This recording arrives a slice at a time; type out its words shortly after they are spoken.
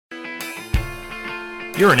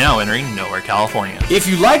You are now entering Nowhere, California. If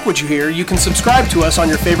you like what you hear, you can subscribe to us on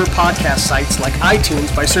your favorite podcast sites like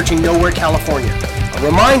iTunes by searching Nowhere, California. A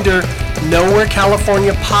reminder, Nowhere,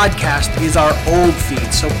 California podcast is our old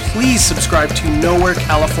feed, so please subscribe to Nowhere,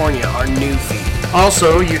 California, our new feed.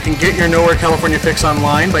 Also, you can get your Nowhere, California fix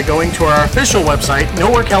online by going to our official website,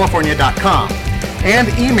 nowherecalifornia.com, and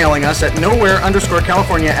emailing us at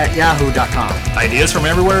nowhere_california@yahoo.com. Ideas from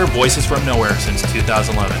everywhere, voices from nowhere since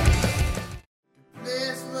 2011.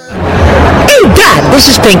 Hey Dad, this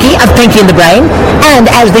is Pinky of Pinky and the Brain, and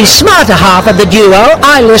as the smarter half of the duo,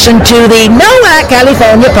 I listen to the Nowhere,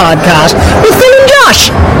 California podcast with Phil and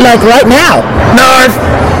Josh, like right now. North!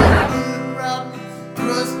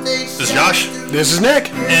 This is Josh. This is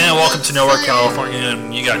Nick. And welcome to Nowhere, California,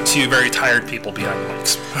 and you got two very tired people behind the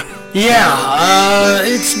mics. Yeah,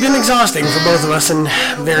 it's been exhausting for both of us in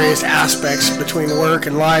various aspects between work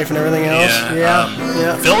and life and everything else.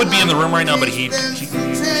 Yeah. Phil would be in the room right now, but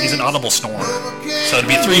he's an audible snorer. So it'd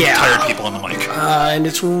be three tired people on the mic. And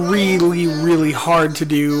it's really, really hard to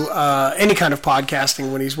do any kind of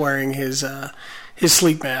podcasting when he's wearing his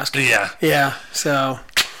sleep mask. Yeah. Yeah, so...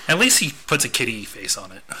 At least he puts a kitty face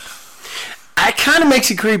on it. It kind of makes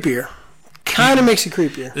it creepier.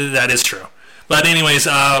 That is true. But anyways,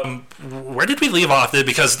 where did we leave off?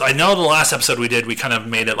 Because I know the last episode we did, we kind of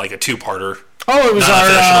made it like a two-parter. Oh, it was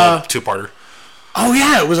our two-parter. Oh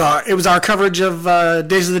yeah, it was our coverage of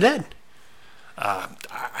Days of the Dead.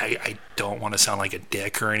 I don't want to sound like a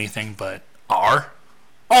dick or anything, but our.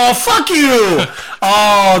 Oh, fuck you!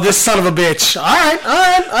 Oh, this son of a bitch. All right.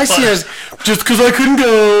 I see it. Just because I couldn't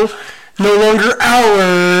go, no longer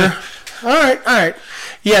our. All right.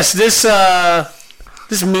 Yes, this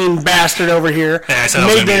mean bastard over here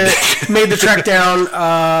made the trek down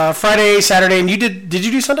Friday, Saturday, and did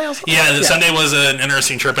you do Sunday also? Yeah, Sunday was an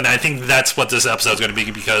interesting trip, and I think that's what this episode is going to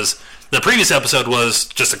be, because the previous episode was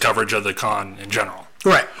just a coverage of the con in general.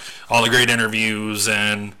 Right. All the great interviews,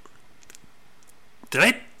 and did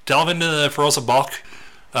I delve into the Feroza Balk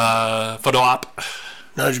photo op?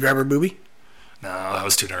 No, did you grab her boobie? No, I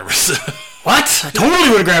was too nervous. What? I totally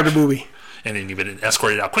would have grabbed her boobie. And then even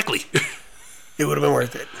escorted out quickly. It would have been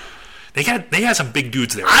worth it. They had some big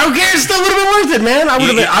dudes there. I don't care. It still would have been worth it, man.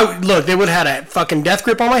 Look, they would have had a fucking death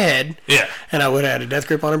grip on my head. Yeah. And I would have had a death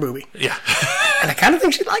grip on her boobie. Yeah. And I kind of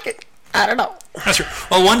think she'd like it. I don't know. That's true.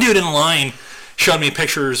 Well, one dude in line showed me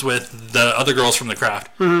pictures with the other girls from the craft.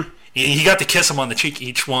 Mm-hmm. He got to kiss them on the cheek,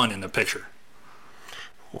 each one in the picture.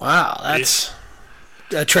 Wow, that's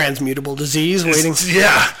a transmutable disease waiting.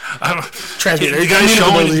 Yeah.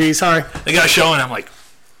 Transmutable disease, sorry. The guy showing, I'm like,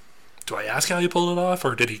 do I ask how he pulled it off,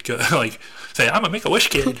 or did he go, say, I'm a Make-A-Wish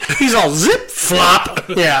kid? He's all zip flop.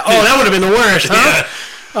 Yeah. Oh, that would have been the worst, huh? Yeah.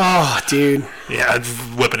 Oh, dude. Yeah,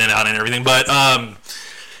 whipping it out and everything. But, I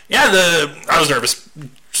was nervous,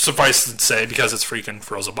 suffice to say, because it's freaking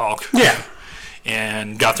Feroza Balk. Yeah.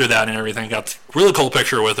 And got through that and everything. Got a really cool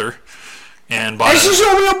picture with her. And she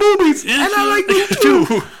showed me her boobies. Yeah, and I like them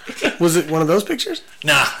too. Was it one of those pictures?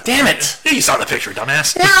 Nah. Damn it. Yeah, you saw the picture,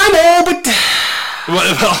 dumbass. Yeah, I know, but...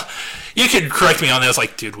 Well, you could correct me on this.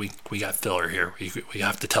 Like, dude, we got filler here. We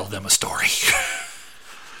have to tell them a story.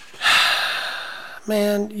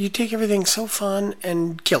 Man, you take everything so fun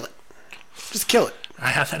and kill it. Just kill it. I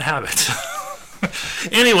have that habit.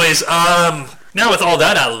 Anyways, now with all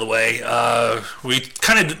that out of the way, we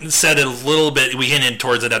kind of said it a little bit. We hinted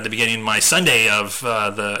towards it at the beginning. My Sunday of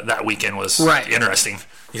that weekend was interesting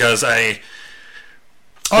because you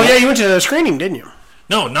went to a screening, didn't you?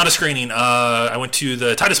 No, not a screening. I went to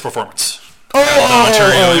the Titus performance.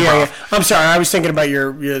 Yeah. I'm sorry. I was thinking about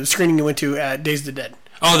your screening you went to at Days of the Dead.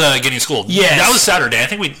 Oh, the Getting Schooled. Yes. That was Saturday. I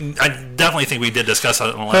definitely think we did discuss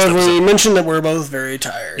that in the last episode. We mentioned that we're both very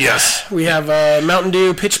tired. Yes. We have Mountain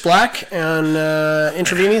Dew Pitch Black and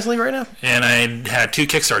intravenously right now. And I had 2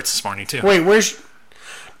 kickstarts this morning, too. Wait, where's...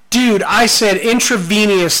 Dude, I said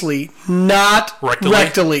intravenously, not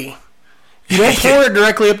rectally. You don't pour it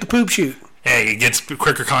directly up the poop chute. Hey, it gets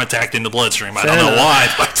quicker contact in the bloodstream. I don't know why,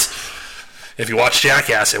 but if you watch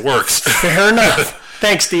Jackass, it works. Fair enough.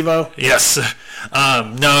 Thanks, Steve-O. Yes.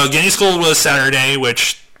 No, Getting Schooled was Saturday,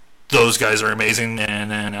 which those guys are amazing. And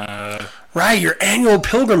then... right, your annual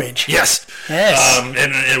pilgrimage. Yes. And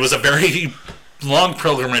it was a very long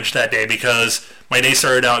pilgrimage that day because my day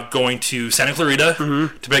started out going to Santa Clarita to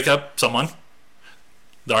pick up someone,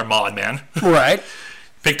 our mod man. Right.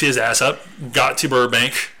 Picked his ass up, got to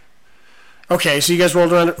Burbank. Okay, so you guys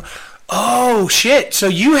rolled around. Oh, shit. So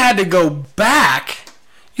you had to go back.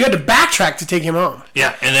 You had to backtrack to take him home.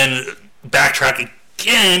 Yeah, and then backtrack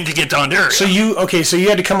again to get to Honduras. So you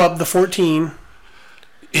had to come up the 14.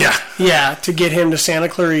 Yeah. Yeah, to get him to Santa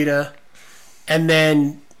Clarita. and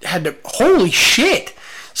then had to. Holy shit!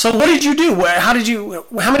 So what did you do? How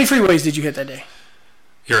many freeways did you hit that day?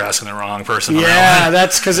 You're asking the wrong person. Yeah,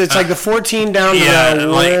 that's because it's like the 14 down to the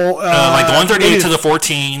like the 138 to the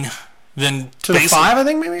 14, then to the 5, I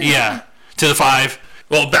think maybe. Yeah, to the 5.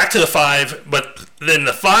 Well, back to the 5, but then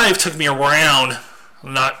the 5 took me around,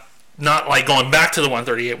 not like going back to the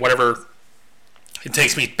 138, whatever. It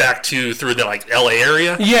takes me back through the like LA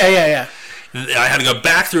area. Yeah. I had to go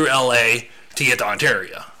back through LA to get to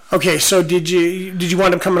Ontario. Okay, so did you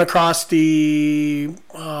wind up coming across the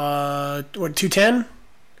 210?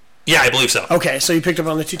 Yeah, I believe so. Okay, so you picked up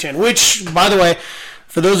on the 210, which, by the way,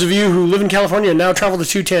 for those of you who live in California and now travel the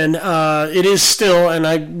 210, it is still, and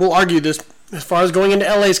I will argue this as far as going into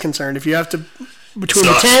LA is concerned, if you have to, between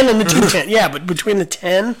the 10 and the 210, yeah, but between the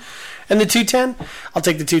 10 and the 210, I'll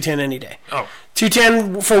take the 210 any day. Oh.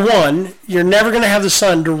 210, for one, you're never going to have the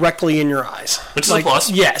sun directly in your eyes. Which is a plus.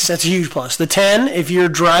 Yes, that's a huge plus. The 10, if you're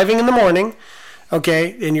driving in the morning,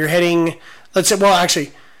 okay, and you're heading, let's say, well,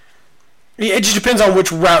 actually, it just depends on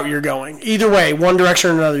which route you're going. Either way, one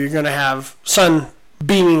direction or another, you're going to have sun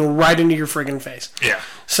beaming right into your friggin' face. Yeah.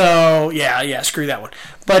 So, yeah, screw that one.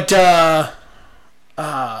 But, and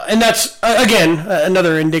that's, again,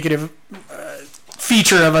 another indicative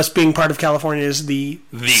feature of us being part of California is the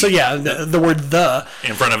word the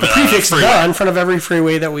in front of the prefix freeway. the in front of every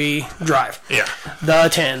freeway that we drive. Yeah. The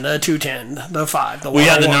 10, the 210, the 5, the 101. We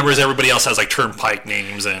had the numbers. Everybody else has like turnpike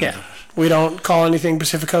names and. Yeah. We don't call anything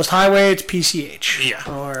Pacific Coast Highway, it's PCH. Yeah.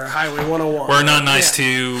 Or Highway 101. We're not nice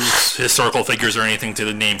to historical figures or anything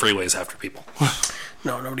to name freeways after people.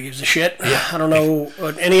 No, nobody gives a shit. Yeah. I don't know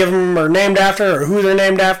what any of them are named after or who they're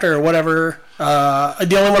named after or whatever.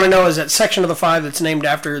 The only one I know is that section of the 5 that's named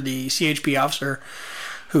after the CHP officer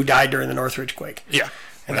who died during the Northridge quake. Yeah.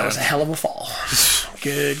 And that was a hell of a fall.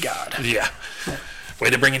 Good God. Yeah. Way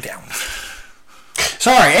to bring it down.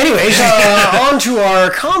 Sorry. Anyways, on to our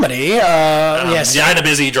comedy. Yes. Yeah, I had a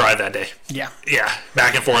busy drive that day. Yeah. Yeah.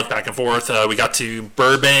 Back and forth. We got to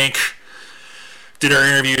Burbank, did our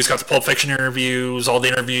interviews, got the Pulp Fiction interviews, all the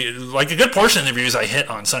interviews, like a good portion of the interviews I hit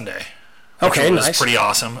on Sunday. Okay, which was nice. pretty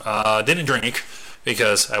awesome. Didn't drink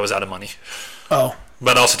because I was out of money. Oh.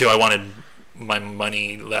 But also, too, I wanted my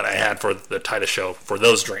money that I had for the Titus show for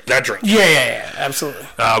that drink. Yeah, absolutely.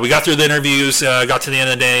 We got through the interviews, got to the end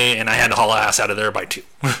of the day, and I had to haul ass out of there by 2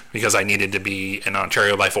 because I needed to be in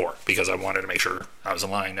Ontario by 4 because I wanted to make sure I was in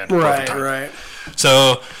line at perfect time. Right.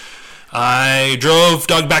 So I drove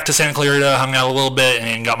Doug back to Santa Clarita, hung out a little bit,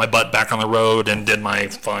 and got my butt back on the road and did my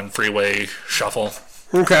fun freeway shuffle.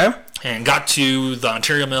 Okay. And got to the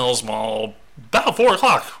Ontario Mills Mall about 4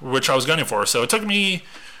 o'clock, which I was gunning for. So it took me,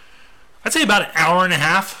 I'd say, about an hour and a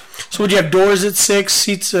half. So would you have doors at 6,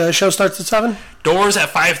 seats, show starts at 7? Doors at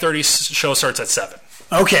 5:30, show starts at 7.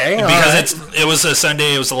 Okay. Because it was a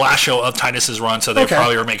Sunday, it was the last show of Titus's run, so they Okay.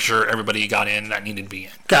 probably were making sure everybody got in that needed to be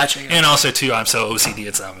in. Gotcha. And also, too, I'm so OCD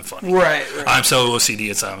it's not even funny. Right. I'm so OCD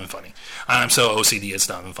it's not even funny. I'm so OCD it's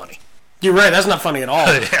not even funny. You're right, that's not funny at all.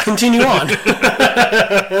 Yeah. Continue on.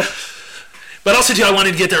 But also, too, I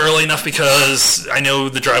wanted to get there early enough because I know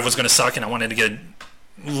the drive was going to suck, and I wanted to get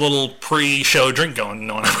a little pre-show drink going,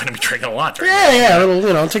 knowing I'm going to be drinking a lot. Yeah, a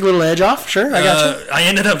little, take a little edge off. Sure, I got you. I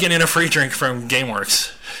ended up getting a free drink from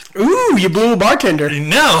GameWorks. Ooh, you blew a bartender.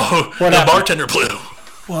 No, What the happened? bartender blew.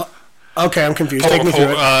 Well, okay, I'm confused. Take me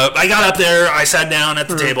through it. I got up there, I sat down at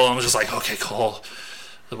the table, and was just like, okay, cool.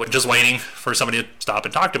 Just waiting for somebody to stop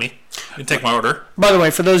and talk to me and take my order. By the way,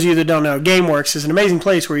 for those of you that don't know, GameWorks is an amazing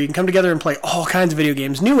place where you can come together and play all kinds of video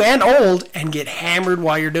games, new and old, and get hammered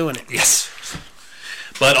while you're doing it. Yes.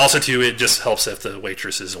 But also, too, it just helps if the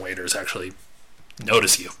waitresses and waiters actually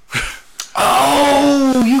notice you.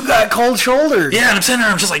 Oh, you got cold shoulders. Yeah, and I'm sitting there,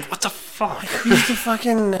 I'm just like, what the fuck? He's the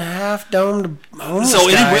fucking half-domed homeless So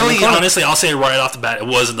it guy in the really, corner. honestly, I'll say right off the bat, it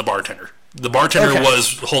wasn't the bartender. The bartender Okay.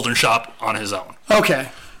 was holding shop on his own. Okay.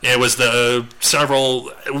 It was the several,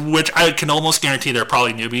 which I can almost guarantee they're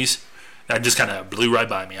probably newbies, that just kind of blew right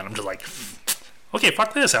by me, and I'm just like, okay,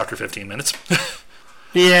 fuck this after 15 minutes.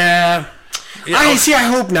 Yeah. I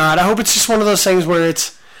hope not. I hope it's just one of those things where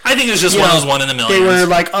it's, I think it was just one of those one in a million. they were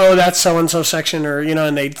like, oh, that's so-and-so section, or,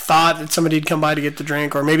 and they thought that somebody'd come by to get the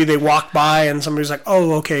drink, or maybe they walked by and somebody's like,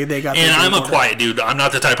 oh, okay, they got the And drink I'm a order. quiet dude. I'm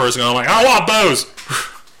not the type of person going like, I want booze.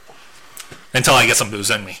 Until I get some booze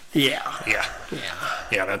in me. Yeah.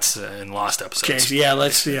 Yeah, that's in lost episodes. Okay,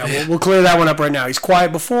 so we'll clear that one up right now. He's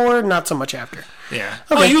quiet before, not so much after. Yeah.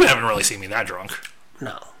 Okay. Well, you haven't really seen me that drunk.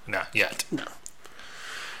 No. Not yet. No.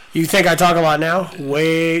 You think I talk a lot now?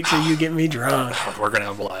 Wait till you get me drunk. We're going to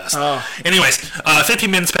have a blast. Oh. Anyways,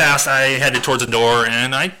 15 minutes passed. I headed towards the door,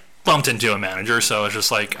 and I bumped into a manager, so it's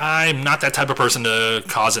just like, I'm not that type of person to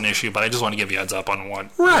cause an issue, but I just want to give you a heads up on what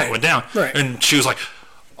went down. Right. And she was like,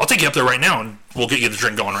 I'll take you up there right now, and we'll get you the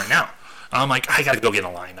drink going right now. I'm like, I got to go get in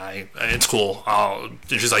a line. It's cool. And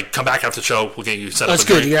she's like, come back after the show. We'll get you set up. That's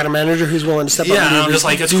good. You got a manager who's willing to step up and do I'm just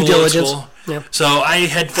like, it's due cool. diligence. It's cool. Yeah. So I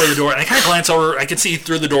head for the door, and I kind of glance over. I can see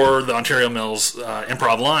through the door the Ontario Mills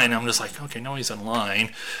improv line. I'm just like, okay, nobody's in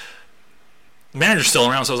line. The manager's still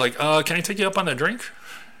around, so I was like, can I take you up on the drink?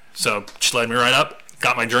 So she led me right up,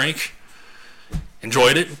 got my drink,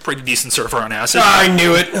 enjoyed it. Pretty decent surfer on acid. I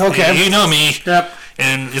knew it. Okay. You know me. Yep.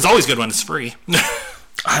 And it's always good when it's free.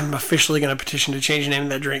 I'm officially going to petition to change the name of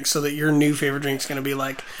that drink so that your new favorite drink is going to be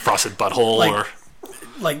like Frosted Butthole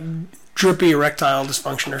Like- or... drippy erectile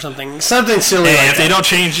dysfunction or something. Something silly Hey, like if that. they don't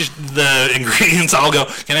change the ingredients, I'll go,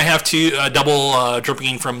 can I have two double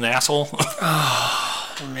dripping from the asshole?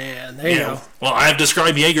 Man, there you go. Well, I've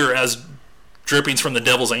described Jaeger as drippings from the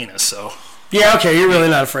devil's anus, so... Yeah, okay, you're really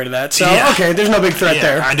not afraid of that. So, Yeah. okay, there's no big threat Yeah,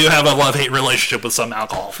 there. I do have a love-hate relationship with some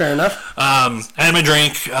alcohol. Fair enough. I had my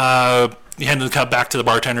drink. He handed the cup back to the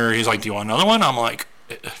bartender. He's like, do you want another one? I'm like,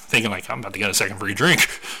 thinking like, I'm about to get a second free drink.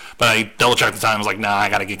 But I double-checked the time. I was like, nah, I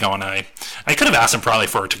got to get going. I could have asked him probably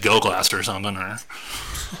for a to-go glass or something. Or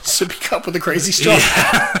Sippy cup with a crazy straw.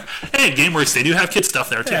 Hey, GameWorks, they do have kid stuff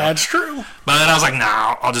there, too. Yeah, that's true. But then I was like,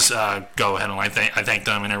 nah, I'll just go ahead and I thanked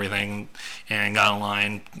them and everything and got in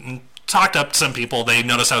line. And talked up to some people. They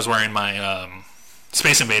noticed I was wearing my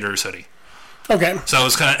Space Invaders hoodie. Okay. So it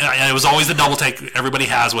was kind of, it was always the double take everybody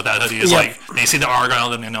has with that hoodie. Is Yeah. like, they see the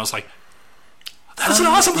Argyle and it's like, that's an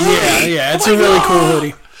awesome hoodie. Yeah, it's Oh a my really God. cool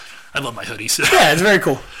hoodie. I love my hoodies. Yeah, it's very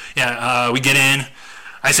cool. We get in.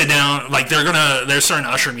 I sit down. Like they're starting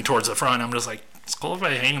to usher me towards the front. I'm just like, it's cool if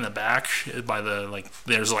I hang in the back by the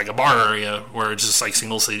there's like a bar area where it's just like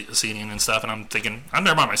single seating and stuff. And I'm thinking, I'm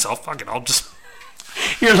there by myself. Fuck it, I'll just.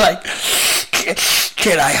 You're like,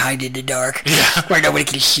 can I hide in the dark? Yeah. Where nobody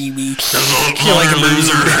can see me. Feel like a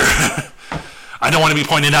loser. I don't want to be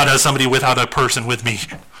pointed out as somebody without a person with me.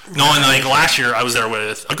 Knowing like last year I was there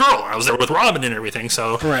with a girl. I was there with Robin and everything.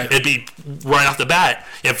 So Right. it'd be right off the bat.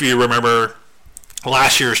 If you remember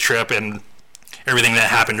last year's trip and everything that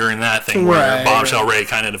happened during that thing where Right, Bombshell Ray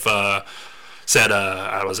kind of said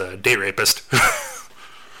I was a date rapist.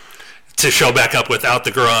 To show back up without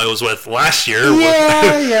the girl I was with last year.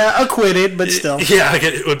 Yeah, acquitted, but still. Yeah, it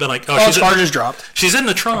would have been like, All charges dropped. she's in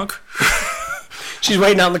the trunk. She's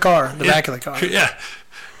waiting out in the car, the back of the car. Yeah.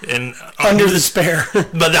 And Under the spare.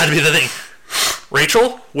 but that'd be the thing.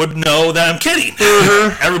 Rachel would know that I'm kidding.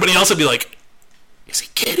 Mm-hmm. Everybody else would be like, is he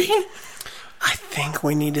kidding? I think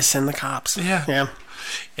we need to send the cops. Yeah. Yeah.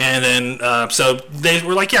 And then, so they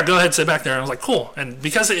were like, yeah, go ahead, sit back there. And I was like, cool. And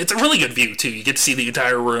because it's a really good view, too. You get to see the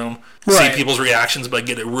entire room, Right. see people's reactions, but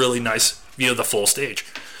get a really nice view of the full stage.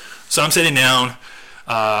 So I'm sitting down.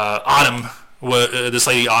 Autumn, this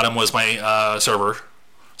lady Autumn was my server.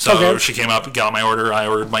 So Okay. she came up, got my order. I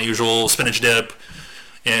ordered my usual spinach dip.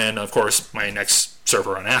 And, of course, my next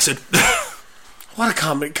server on acid. What a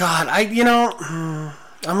comment. God,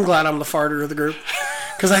 I'm glad I'm the farter of the group.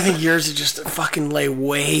 Because I think yours is just fucking lay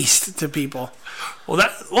waste to people. Well,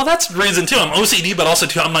 that's the reason, too. I'm OCD, but also,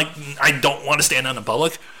 too, I'm like, I don't want to stand out in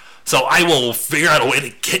public. So I will figure out a way to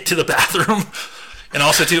get to the bathroom. And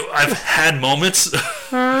also, too, I've had moments.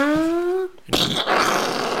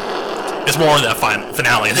 It's more of that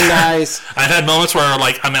finale. Nice. I've had moments where,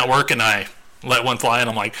 like, I'm at work and I let one fly and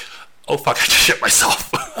I'm like, oh, fuck, I just shit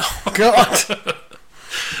myself. God.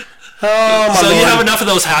 Oh, my So Lord. you have enough of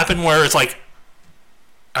those happen where it's like,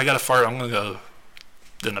 I got to fart, I'm going to go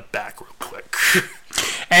in the back real quick.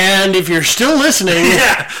 And if you're still listening,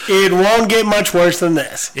 Yeah. it won't get much worse than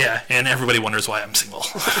this. Yeah, and everybody wonders why I'm single.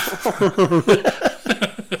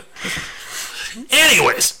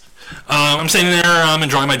 Anyways, I'm sitting there, I'm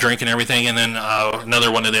enjoying my drink and everything, and then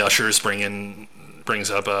another one of the ushers brings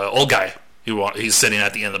up an old guy. He's sitting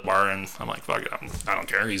at the end of the bar, and I'm like, fuck it, I don't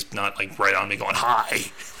care. He's not like right on me going, hi,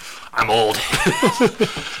 I'm old.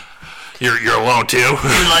 You're alone too.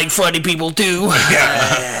 You like funny people too.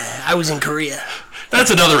 Yeah. I was in Korea.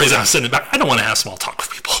 That's another reason I'm sitting back. I don't want to have small talk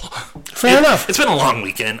with people. Fair enough. It's been a long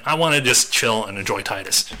weekend. I want to just chill and enjoy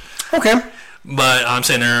Titus. Okay. But I'm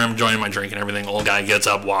sitting there, I'm enjoying my drink and everything. Old guy gets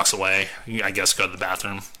up, walks away. I guess go to the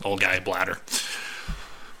bathroom. Old guy, bladder.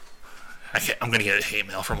 I'm going to get hate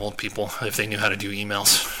mail from old people if they knew how to do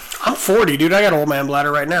emails. I'm 40, dude. I got an old man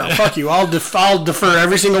bladder right now. Fuck you. I'll defer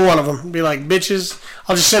every single one of them. Be like, bitches.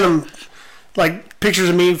 I'll just send them, like, pictures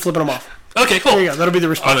of me flipping them off. Okay, cool. There you go. That'll be the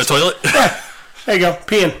On response. the toilet? Yeah. There you go.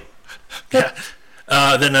 Peeing. Yeah.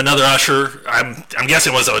 Then another usher, I'm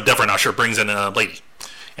guessing it was a different usher, brings in a lady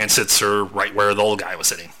and sits her right where the old guy was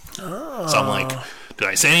sitting. Oh. So I'm like, did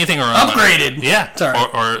I say anything or upgraded? Yeah. Sorry.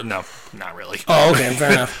 Or no, not really. Oh, okay,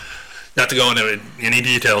 fair enough. Not to go into any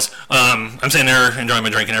details. I'm sitting there enjoying my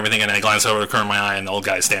drink and everything, and I glance over the corner of my eye, and the old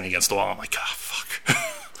guy's standing against the wall. I'm like, oh, fuck.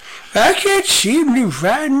 I can't seem to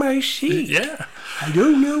find my seat. Yeah. I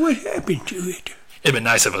don't know what happened to it. It'd been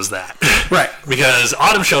nice if it was that. Right. Because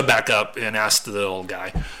Autumn showed back up and asked the old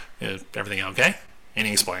guy, is everything okay? And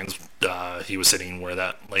he explains he was sitting where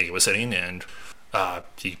that lady was sitting, and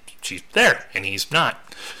she's there, and he's not.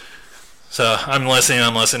 So I'm listening.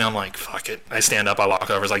 I'm like, fuck it. I stand up. I walk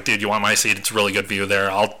over. It's like, dude, you want my seat? It's a really good view there.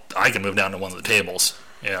 I can move down to one of the tables,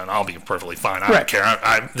 and I'll be perfectly fine. I don't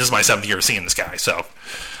care. This is my 7th year seeing this guy, so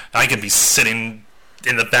I could be sitting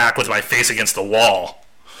in the back with my face against the wall.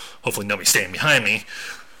 Hopefully nobody's standing behind me,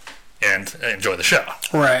 and enjoy the show.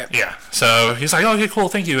 Right. Yeah. So he's like, oh, okay, cool,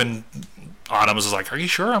 thank you. And Autumn was like, are you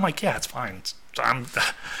sure? I'm like, yeah, it's fine.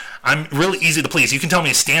 I'm really easy to please. You can tell me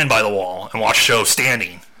to stand by the wall and watch a show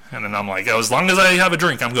standing. And then I'm like, oh, as long as I have a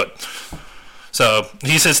drink, I'm good. So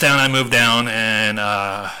he sits down, I move down, and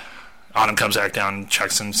Autumn comes back down,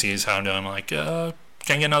 checks and sees how I'm doing. I'm like, can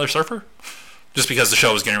I get another surfer? Just because the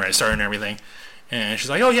show was getting ready to start and everything. And she's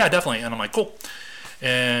like, oh, yeah, definitely. And I'm like, cool.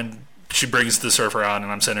 And she brings the surfer out,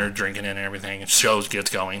 and I'm sitting there drinking it and everything. And the show gets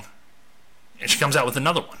going. And she comes out with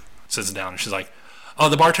another one. Sits down, and she's like, oh,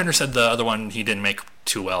 the bartender said the other one he didn't make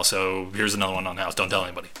too well, so here's another one on the house. Don't tell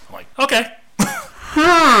anybody. I'm like, okay.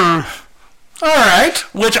 All right.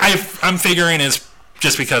 Which I'm figuring is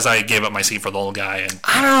just because I gave up my seat for the old guy. And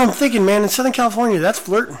I don't know. I'm thinking, man, in Southern California, that's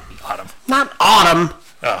flirting. Autumn. Not Autumn.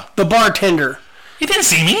 Oh. The bartender. He didn't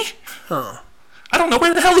see me. Oh. I don't know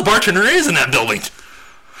where the hell the bartender is in that building.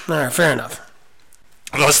 All right, fair enough.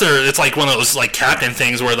 Unless it's like one of those like captain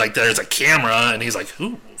things where like there's a camera and he's like,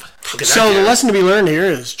 ooh, look at So that the guy. lesson to be learned here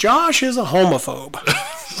is Josh is a homophobe.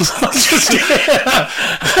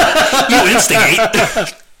 You instigate.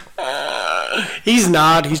 He's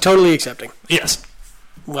not. He's totally accepting. Yes.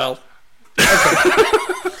 Well,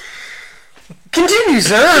 okay. Continue,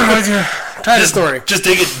 sir, with your title story. Just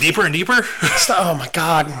dig it deeper and deeper. Oh, my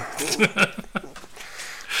God.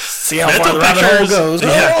 See how Mental far the rabbit hole pictures. goes.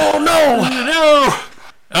 Yeah. Oh, no.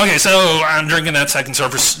 No. Okay, so I'm drinking that second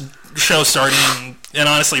surfer show starting, and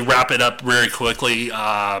honestly, wrap it up very quickly.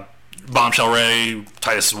 Bombshell Ray,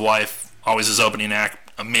 Titus's wife, always his opening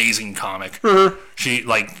act, amazing comic. Mm-hmm. She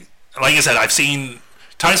like I said, I've seen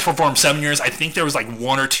Titus perform 7 years. I think there was like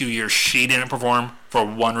 1 or 2 years she didn't perform for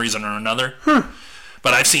one reason or another.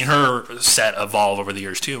 But I've seen her set evolve over the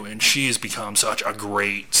years too, and she's become such a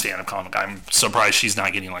great stand-up comic. I'm surprised she's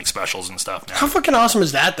not getting like specials and stuff now. How fucking awesome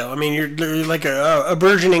is that, though? I mean, you're like a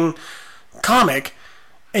burgeoning comic,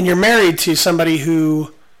 and you're married to somebody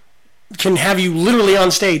who can have you literally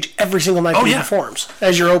on stage every single night he performs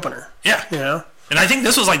as your opener. Yeah. You know? And I think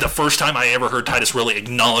this was like the first time I ever heard Titus really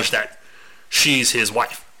acknowledge that she's his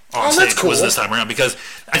wife on stage. That's cool. Was this time around, because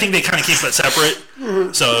I think they kind of keep it separate.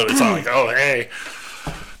 So it's not like, oh, hey.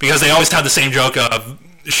 Because they always have the same joke of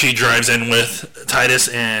she drives in with Titus,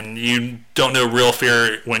 and you don't know real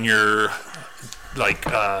fear when you're like,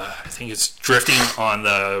 I think it's drifting on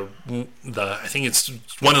the I think it's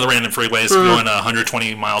one of the random freeways going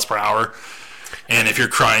 120 miles per hour. And if you're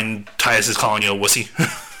crying, Titus is calling you a wussy.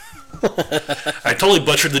 I totally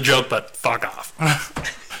butchered the joke, but fuck off.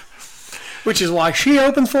 Which is why she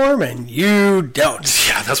opens for him and you don't.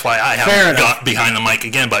 Yeah, that's why I Fair haven't enough. got behind the mic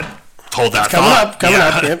again, but hold that Coming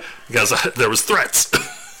thought. up, yep. Because there was threats.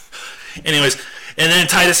 Anyways, and then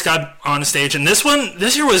Titus got on stage, and this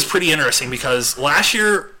year was pretty interesting because last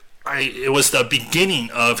year it was the beginning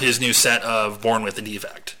of his new set of Born with a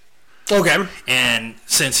Defect. Okay. And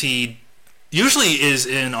since he usually is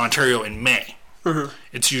in Ontario in May,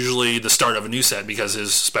 it's usually the start of a new set because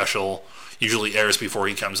his special usually airs before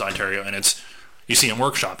he comes to Ontario, and you see him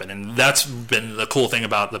workshopping, and that's been the cool thing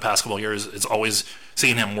about the past couple of years. It's always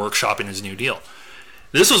seeing him workshopping his new deal.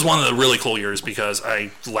 This was one of the really cool years because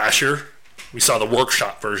last year we saw the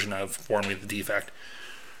workshop version of Born with a Defect.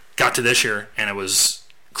 Got to this year, and it was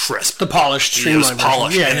crisp. The polished, It was streamlined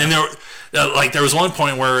polished. version. And then there was one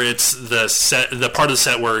point where it's the part of the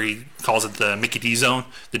set where he calls it the Mickey D zone,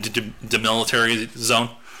 the demilitarized zone.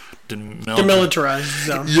 Demilitarized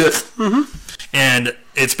zone. Yes. And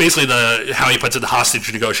it's basically how he puts it, the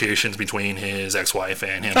hostage negotiations between his ex-wife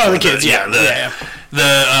and him. Oh, the kids,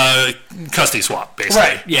 The custody swap, basically.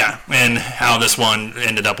 Right, yeah. And how this one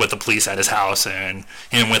ended up with the police at his house and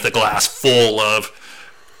him with a glass full of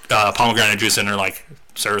pomegranate juice, and they're like,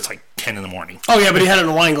 sir, it's like 10 in the morning. Oh, yeah, but he had it in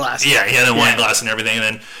a wine glass. Yeah, he had a wine glass and everything, and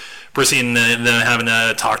then proceeding then having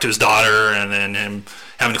to talk to his daughter, and then him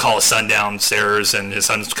having to call his son downstairs, and his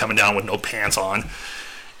son's coming down with no pants on.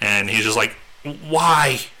 And he's just like,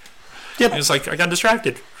 why? Yep. He's like, I got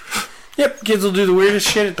distracted. Yep, kids will do the weirdest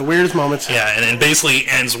shit at the weirdest moments. Yeah, and then basically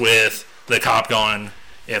ends with the cop going,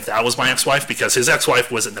 if that was my ex-wife, because his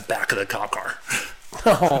ex-wife was in the back of the cop car.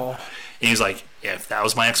 Oh. And he's like, if that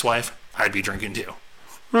was my ex-wife, I'd be drinking too.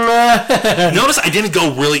 Notice I didn't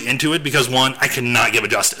go really into it because, one, I could not give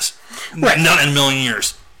it justice. Right. Not in a million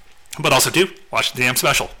years. But also, two, watch the damn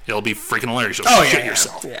special. It'll be freaking hilarious. You'll shit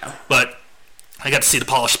yourself. Yeah. But I got to see the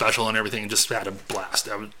polished special and everything and just had a blast.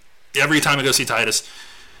 Every time I go see Titus,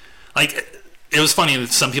 like, it was funny that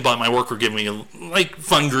some people at my work were giving me, like,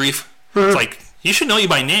 fun grief. It's like, you should know you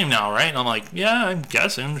by name now, right? And I'm like, yeah, I'm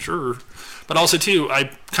guessing, sure. But also, too, I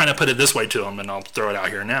kind of put it this way to them, and I'll throw it out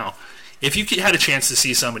here now. If you had a chance to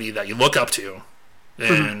see somebody that you look up to,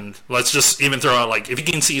 and let's just even throw out, like, if you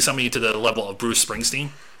can see somebody to the level of Bruce Springsteen,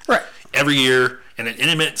 Right. every year in an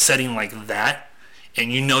intimate setting like that,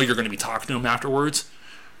 and you know you're going to be talking to them afterwards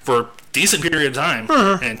for a decent period of time,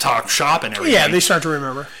 and talk shop and everything. Yeah, they start to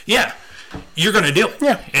remember. Yeah, you're going to do it.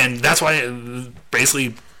 Yeah. And that's why,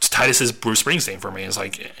 basically, Titus is Bruce Springsteen for me. It's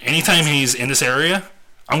like, anytime he's in this area,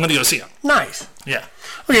 I'm going to go see him. Nice. Yeah.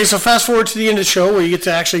 Okay, so fast forward to the end of the show where you get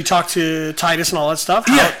to actually talk to Titus and all that stuff.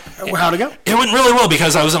 How'd it go? It went really well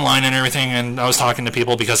because I was in line and everything, and I was talking to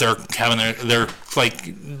people because they're having they're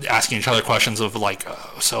like asking each other questions of like,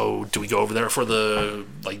 so do we go over there for the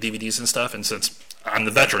like DVDs and stuff? And since I'm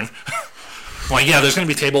the veteran, I'm like, yeah, there's going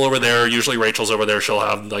to be a table over there. Usually Rachel's over there. She'll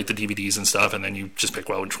have like the DVDs and stuff, and then you just pick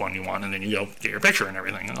which one you want, and then you go get your picture and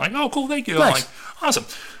everything. And I'm like, oh, cool, thank you. Nice. I'm like, awesome.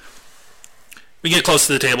 We get close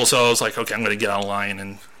to the table, so I was like, okay, I'm going to get out of line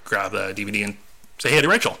and grab the DVD and say hey to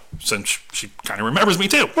Rachel, since she kind of remembers me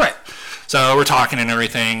too. Right. So we're talking and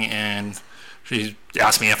everything, and she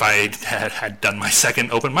asked me if I had done my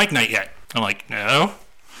second open mic night yet. I'm like, no,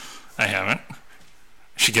 I haven't.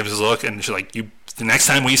 She gives us a look, and she's like, the next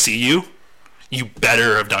time we see you, you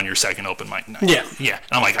better have done your second open mic night. Yeah. Yeah.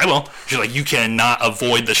 And I'm like, I will. She's like, you cannot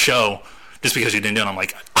avoid the show just because you didn't do it. I'm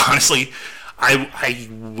like, honestly, I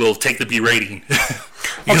will take the B rating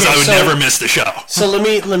because I would never miss the show. So let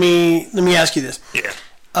me ask you this. Yeah.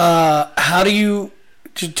 How do you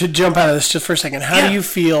to jump out of this just for a second? How do you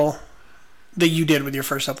feel that you did with your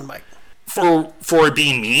first open mic? For it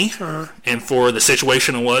being me and for the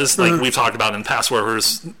situation it was, like we've talked about in the past, where it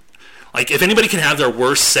was like if anybody can have their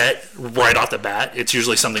worst set right off the bat, it's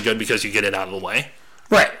usually something good because you get it out of the way.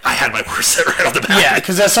 Right. I had my worst set right off the bat. Yeah,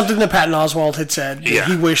 because that's something that Patton Oswalt had said. Yeah.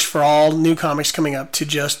 He wished for all new comics coming up to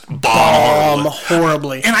just Bomb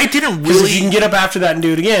horribly. And I didn't Because really. if you can get up after that and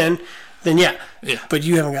do it again, then yeah. Yeah. But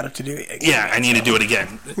you haven't got up to do it again. Yeah, I need to do it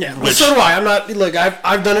again. Yeah. Well, Which, so do I. I'm not. Look,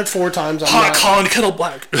 I've done it 4 times. hot Colin Kettle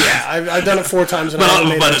Black. Yeah, I've done it 4 times. And I haven't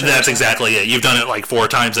made But that change. that's exactly it. You've done it like 4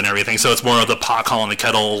 times and everything, so it's more of the pot calling the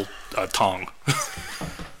kettle tong.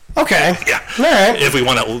 Okay. Yeah. All right. If we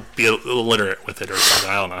want to be illiterate with it or something,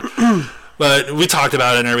 I don't know. But we talked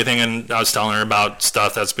about it and everything, and I was telling her about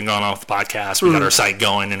stuff that's been going on with the podcast. We got our site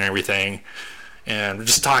going and everything, and we're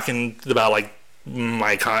just talking about like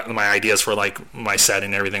my ideas for like my set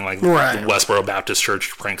and everything, like Right. the Westboro Baptist Church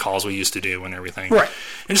prank calls we used to do and everything. Right.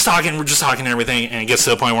 And we're just talking and everything, and it gets to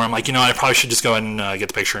the point where I'm like, I probably should just go ahead and get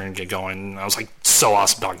the picture and get going. And I was like, so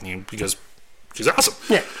awesome talking to you because she's awesome.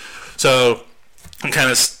 Yeah. So I kind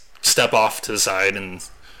of step off to the side, and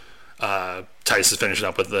Titus is finishing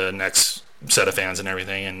up with the next set of fans and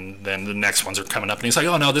everything, and then the next ones are coming up, and he's like,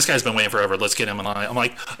 oh no, this guy's been waiting forever, let's get him on. I'm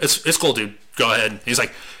like, it's cool, dude, go ahead. He's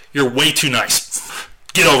like, you're way too nice,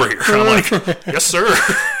 get over here. I'm like, yes sir.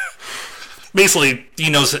 Basically he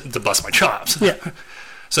knows to bust my chops. Yeah.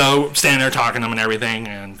 So standing there talking to him and everything,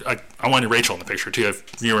 and I wanted Rachel in the picture too,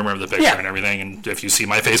 if you remember the picture. Yeah. And everything, and if you see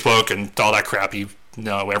my Facebook and all that crap, you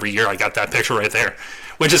know every year I got that picture right there,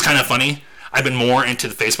 which is kind of funny. I've been more into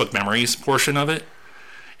the Facebook memories portion of it.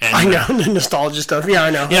 And, I know, the nostalgia stuff. Yeah, I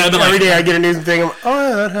know. Yeah, but every like- day I get a new thing. I'm like, oh,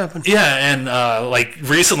 yeah, that happened. Yeah, and like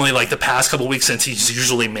recently, like the past couple weeks, since he's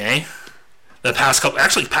usually May, the past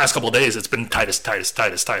couple days, it's been Titus.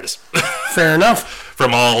 Fair enough.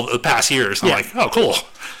 From all the past years. I'm Yeah. like, oh, cool.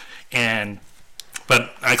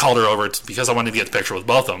 But I called her over because I wanted to get the picture with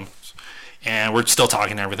both of them, and we're still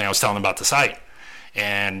talking and everything. I was telling them about the site,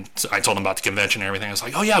 and I told them about the convention and everything. I was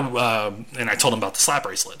like, oh yeah, and I told them about the slap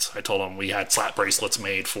bracelets. I told them we had slap bracelets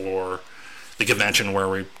made for the convention where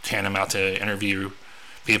we hand them out to interview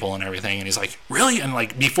people and everything. And he's like, really? And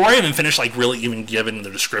like before I even finished like really even giving the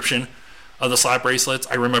description of the slap bracelets,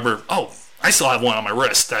 I remember, oh, I still have one on my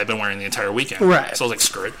wrist that I've been wearing the entire weekend. Right. So I was like,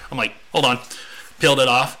 screw it. I'm like, hold on, peeled it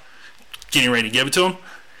off, getting ready to give it to him.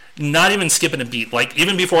 Not even skipping a beat. Like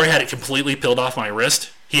even before I had it completely peeled off my wrist,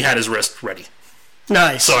 he had his wrist ready.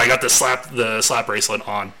 Nice. So I got the slap bracelet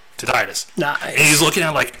on to Titus. Nice. And he's looking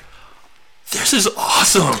at it like, this is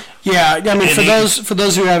awesome. Yeah, I mean, And for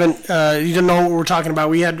those who haven't, you don't know what we're talking about.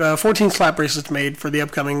 We had 14 slap bracelets made for the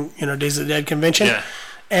upcoming, Days of the Dead convention. Yeah.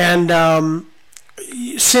 And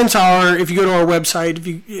since if you go to our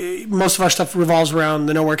website, most of our stuff revolves around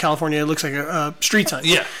the Nowhere California. It looks like a street sign.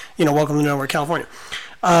 Yeah. Welcome to Nowhere California.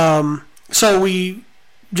 So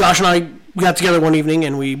Josh and I got together one evening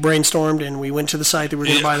and we brainstormed and we went to the site that we were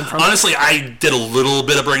going to buy them from. Honestly, I did a little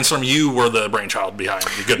bit of brainstorm. You were the brainchild behind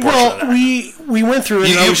a good portion of that. We went through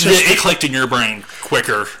it. It clicked in your brain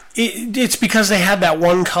quicker. It's because they had that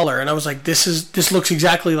one color, and I was like, this looks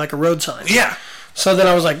exactly like a road sign. Yeah. So then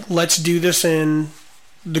I was like, let's do this in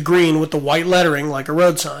the green with the white lettering like a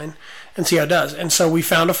road sign and see how it does. And so we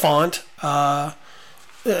found a font.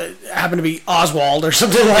 Happened to be Oswald or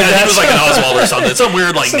something like that. Yeah, it was like an Oswald or something. Some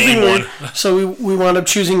weird name weird. one. So we wound up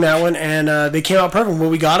choosing that one, and they came out perfect.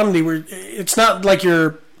 When we got them, it's not like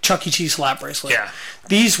your Chuck E. Cheese slap bracelet. Yeah.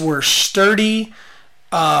 These were sturdy,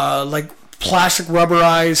 like plastic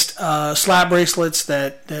rubberized slap bracelets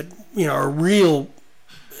that are real,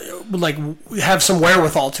 like have some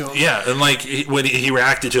wherewithal to them. Yeah, and when he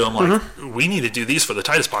reacted to him, like, we need to do these for the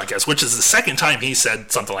Titus podcast, which is the second time he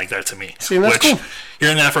said something like that to me. See, that's cool.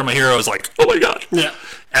 Hearing that from a hero is like, oh my god. Yeah.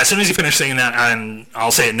 As soon as he finished saying that, and I'll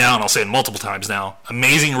say it now, and I'll say it multiple times now,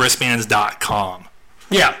 AmazingWristbands.com.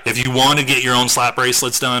 Yeah. If you want to get your own slap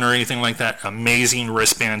bracelets done or anything like that,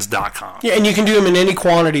 AmazingWristbands.com. Yeah, and you can do them in any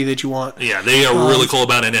quantity that you want. Yeah, they are really cool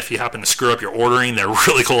about it. And if you happen to screw up your ordering, they're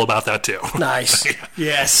really cool about that too. Nice.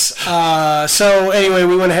 Yes. So anyway,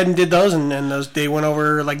 we went ahead and did those, and they went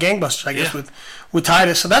over like gangbusters, I guess, with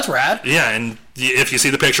Titus. So that's rad. Yeah, and if you see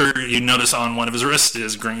the picture, you notice on one of his wrists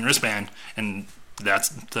is green wristband, and that's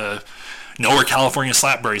the Nowhere California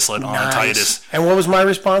slap bracelet on Titus. And what was my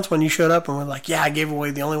response when you showed up and were like, yeah, I gave away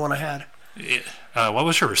the only one I had? What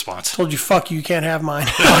was your response? Told you, fuck you can't have mine.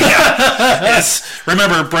 Oh, yeah. Yes.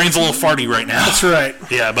 Remember, brain's a little farty right now. That's right.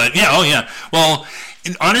 Yeah, but yeah, oh yeah. Well,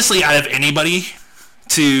 honestly, out of anybody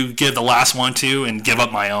to give the last one to and give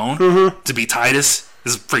up my own to be Titus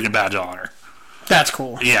is a freaking badge of honor. That's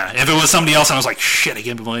cool. Yeah, if it was somebody else and I was like, shit, I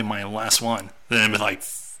gave away my last one, then I'd be like,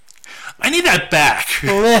 I need that back.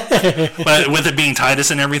 But with it being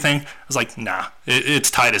Titus and everything, I was like, nah,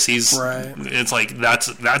 it's Titus. It's like that's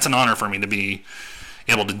an honor for me to be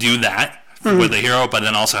able to do that with a hero, but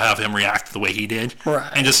then also have him react the way he did.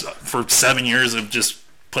 Right. And just for 7 years of just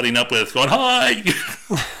putting up with going, hi.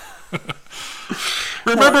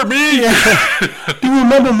 Remember me? Yeah. Do you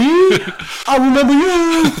remember me? I remember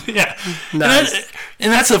you. Yeah. Nice.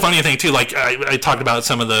 And that's the funny thing too. Like I talked about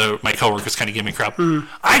some of my coworkers kind of give me crap.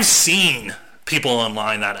 I've seen people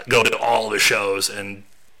online that go to all the shows and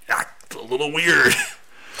act a little weird.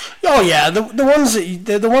 Oh yeah, the ones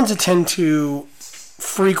that tend to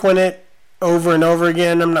frequent it over and over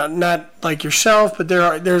again. I'm not like yourself, but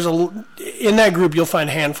there's in that group you'll find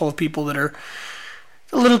a handful of people that are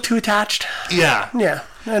a little too attached. Yeah. Yeah.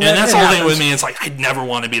 And that's the whole thing with me. It's like I'd never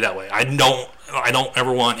want to be that way. I don't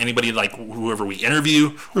ever want anybody like whoever we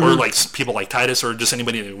interview or like people like Titus or just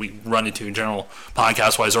anybody that we run into in general,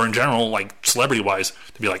 podcast wise or in general, like celebrity wise,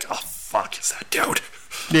 to be like, oh fuck, is that dude?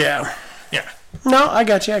 Yeah. Yeah. No, I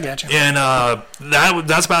got you. And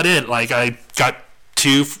that's about it. Like I got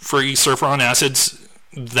 2 free Surfer on Acids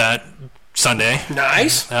that Sunday.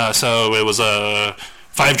 Nice. So it was a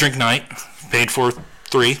 5-drink night. Paid for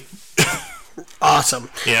 3. Awesome.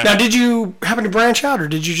 Yeah. Now, did you happen to branch out, or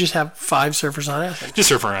did you just have 5 Surfers on Acid? Just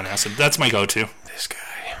Surfer on Acid. That's my go-to. This guy.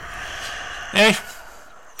 Hey.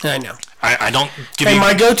 I know. I don't give you... Hey,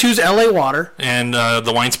 my go-to's LA Water. And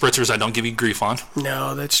the wine spritzers I don't give you grief on.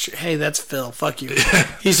 No, that's true. Hey, that's Phil. Fuck you.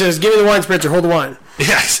 He says, give me the wine spritzer. Hold the wine.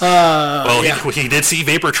 Yes. Well, yeah. he did see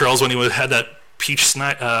vapor trails when he had that peach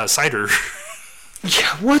cider.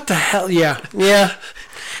 Yeah, what the hell? Yeah. Yeah.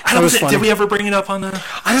 Did we ever bring it up on the...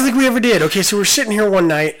 I don't think we ever did. Okay, so we're sitting here one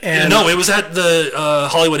night and... No, it was at the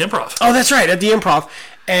Hollywood Improv. Oh, that's right, at the Improv.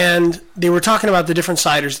 And they were talking about the different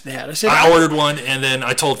ciders they had. I ordered one, and then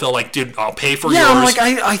I told Phil, like, dude, I'll pay for yours. Yeah, I'm like,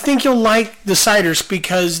 I think you'll like the ciders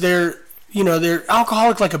because they're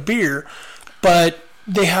alcoholic like a beer, but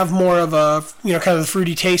they have more of a, kind of a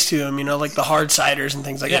fruity taste to them, like the hard ciders and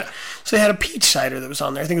things like that. So they had a peach cider that was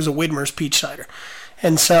on there. I think it was a Widmer's peach cider.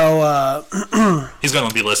 And so... he's going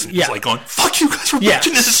to be listening. He's like going, fuck you guys for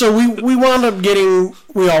mentioning this. So we all wound up getting,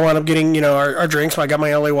 our drinks. So I got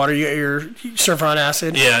my LA Water, your Surfer on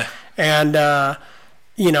Acid. Yeah. And,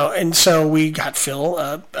 and so we got Phil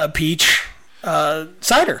a peach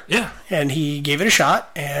cider. Yeah. And he gave it a shot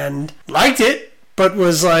and liked it, but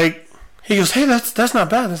was like, He goes, hey, that's not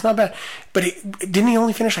bad. That's not bad. But didn't he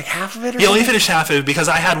only finish like half of it? He only finished half of it because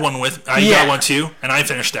I had one with. I got one too, and I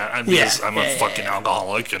finished that because I'm a fucking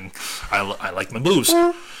alcoholic and I like my booze.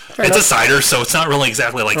 It's a cider, so it's not really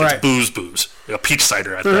exactly like it's booze. A peach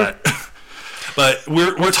cider at that. But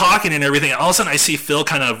we're talking and everything, and all of a sudden I see Phil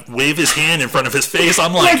kind of wave his hand in front of his face.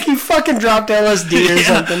 I'm like he fucking dropped LSD or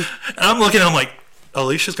something. And I'm looking, I'm like,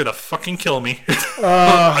 Alicia's gonna fucking kill me.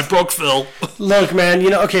 I broke Phil. Look, man,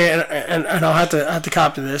 okay, and I'll have to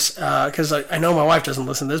cop to this because I know my wife doesn't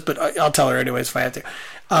listen to this, but I'll tell her anyways if I have to.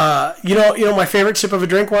 You know, my favorite sip of a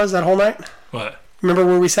drink was that whole night. What? Remember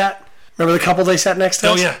where we sat? Remember the couple they sat next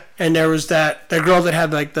to us? Oh yeah. And there was that girl that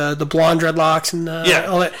had like the blonde dreadlocks and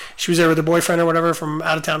all that. She was there with her boyfriend or whatever from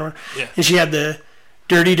out of town. Yeah. And she had the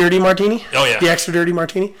dirty martini. Oh yeah. The extra dirty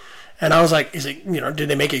martini. And I was like, is it, did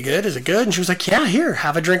they make it good? Is it good? And she was like, yeah, here,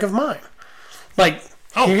 have a drink of mine. Like,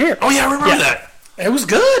 here. Oh, yeah, I remember that. It was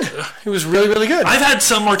good. It was really, really good. I've had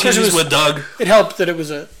some martinis with Doug. It helped that it was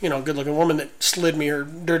a, good-looking woman that slid me her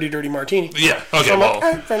dirty martini. Yeah, okay, so well,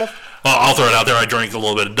 like, fair enough. Well, I'll throw it out there. I drank a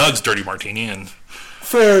little bit of Doug's dirty martini. And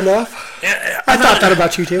fair enough. I thought that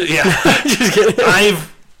about you, too. Yeah. Just kidding.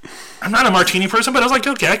 I'm not a martini person, but I was like,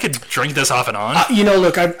 okay, I could drink this off and on.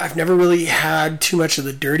 Look, I've never really had too much of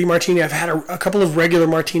the dirty martini. I've had a couple of regular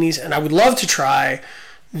martinis, and I would love to try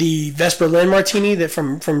the Vesper Lynn martini that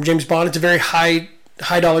from James Bond. It's a very high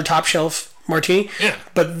dollar top shelf martini. Yeah.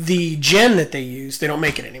 But the gin that they use, they don't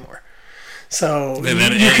make it anymore. So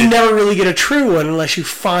you can never really get a true one unless you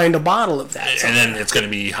find a bottle of that. And then it's going to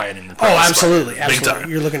be high in the price. Oh, absolutely. Big time.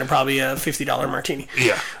 You're looking at probably a $50 martini.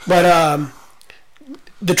 Yeah. But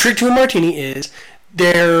the trick to a martini is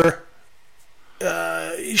they're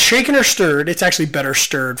shaken or stirred. It's actually better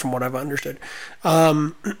stirred from what I've understood.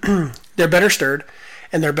 They're better stirred,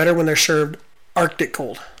 and they're better when they're served Arctic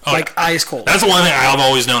cold, ice cold. That's the one thing I've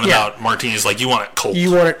always known about martinis. Like, you want it cold.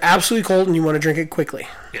 You want it absolutely cold, and you want to drink it quickly.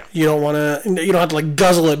 Yeah. You don't have to like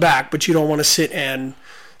guzzle it back, but you don't want to sit and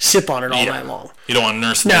sip on it all night long. You don't want to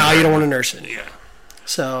nurse it. No, you don't want to nurse it. Yeah.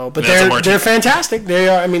 So, but they're fantastic. They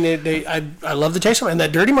are. I mean, I love the taste of them, and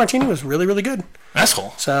that dirty martini was really, really good. That's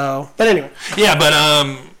cool. So, but anyway. Yeah,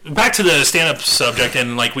 but back to the stand-up subject,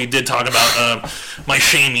 and like we did talk about my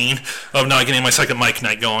shaming of not getting my second mic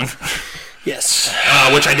night going. Yes.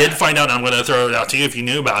 Which I did find out. I'm going to throw it out to you if you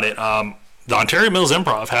knew about it. The Ontario Mills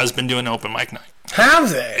Improv has been doing open mic night. Have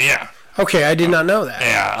they? Yeah. Okay, I did not know that.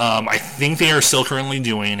 Yeah, I think they are still currently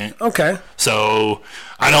doing it. Okay. So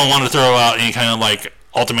I don't want to throw out any kind of like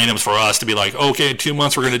ultimatums for us to be like, okay, 2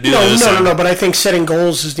 months we're going to do this. No. But I think setting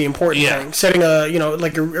goals is the important thing. Setting a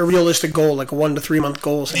realistic goal, like a 1 to 3 month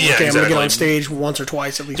goal. Saying, okay, I'm going to get on stage once or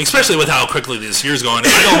twice at least. Especially with how quickly this year's going.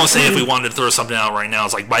 I'd almost say if we wanted to throw something out right now,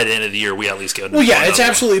 it's like by the end of the year we at least get. Well, yeah, it's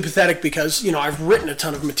absolutely pathetic because I've written a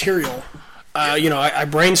ton of material. I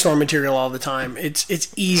brainstorm material all the time. It's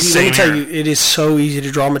easy. Let me tell you, it is so easy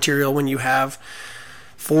to draw material when you have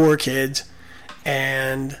 4 kids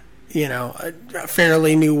and a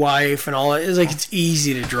fairly new wife and all that. It's like it's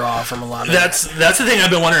easy to draw from a lot of that's the thing I've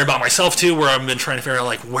been wondering about myself too, where I've been trying to figure out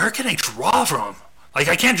like where can I draw from? Like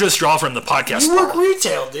I can't just draw from the podcast. You work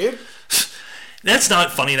retail, dude. That's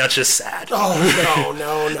not funny. That's just sad. Oh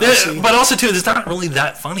no. But also too, it's not really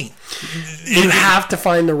that funny. You have to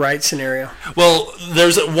find the right scenario. Well,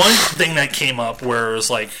 there's one thing that came up where it was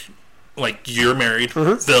like you're married,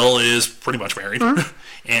 Bill is pretty much married,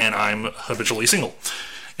 and I'm habitually single.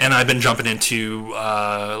 And I've been jumping into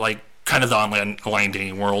kind of the online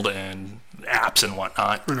dating world and apps and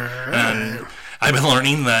whatnot. And I've been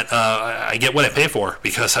learning that I get what I pay for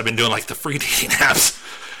because I've been doing like the free dating apps.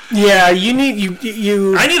 Yeah, you need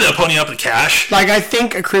you. I need to pony up the cash. Like I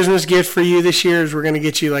think a Christmas gift for you this year is we're gonna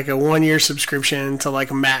get you like a 1-year subscription to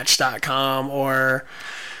like Match.com or.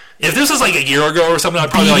 If this was like a year ago or something,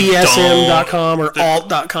 I'd probably BDSM.com or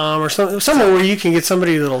alt.com or somewhere where you can get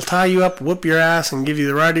somebody that'll tie you up, whoop your ass, and give you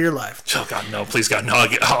the ride of your life. Oh, God, no. Please, God, no.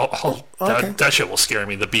 That shit will scare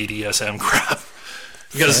me, the BDSM crap.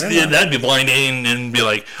 Because that'd be blind dating and be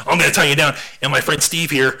like, I'm going to tie you down. And my friend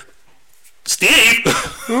Steve here, Steve!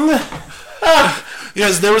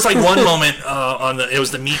 Because there was like one moment it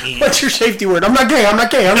was the Meet Me. What's your safety word? I'm not gay.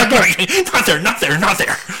 Not there.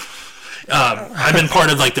 I've been part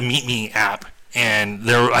of like the Meet Me app, and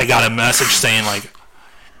I got a message saying like,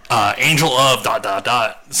 Angel of ...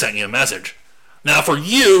 sent you a message. Now for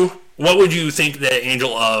you, what would you think that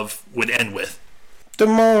Angel of would end with? The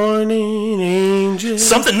morning angel.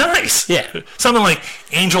 Something nice. Yeah. Something like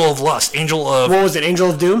Angel of Lust, Angel of... What was it, Angel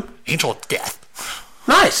of Doom? Angel of Death.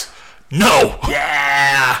 Nice. No.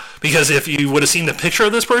 Yeah. Because if you would have seen the picture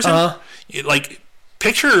of this person,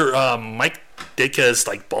 picture Mike Ditka's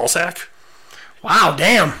like ball sack. Wow,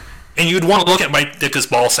 damn. And you'd want to look at my dick's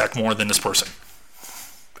ball sack more than this person.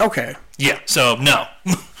 Okay. Yeah, so no.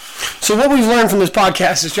 So what we've learned from this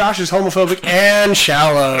podcast is Josh is homophobic and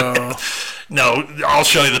shallow. No, I'll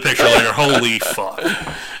show you the picture later. Holy fuck.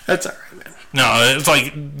 That's all right, man. No, it's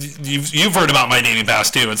like, you've heard about my dating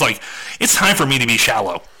past, too. It's like, it's time for me to be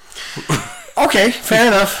shallow. Okay, fair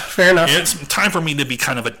enough. It's time for me to be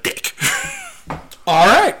kind of a dick. All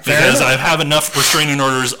right. Because I have enough restraining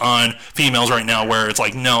orders on females right now where it's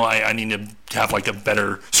like, no, I need to have like a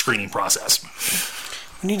better screening process.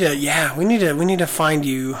 We need to find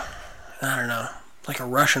you, I don't know, like a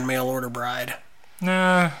Russian mail order bride.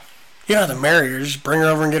 Nah. You don't have to marry her, just bring her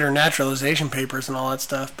over and get her naturalization papers and all that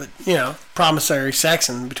stuff, but, promissory sex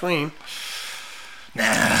in between. Nah.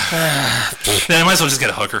 Then I might as well just get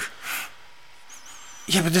a hooker.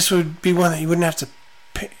 Yeah, but this would be one that you wouldn't have to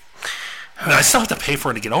pay. I still have to pay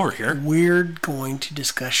for it to get over here. We're going to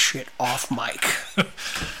discuss shit off mic.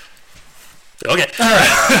 Okay. All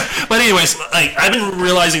right. But anyways, like, I've been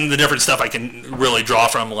realizing the different stuff I can really draw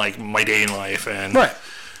from, like, my dating life. And, right.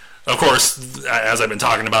 Of course, as I've been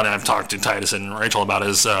talking about, and I've talked to Titus and Rachel about,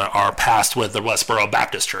 is our past with the Westboro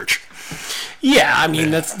Baptist Church. Yeah, I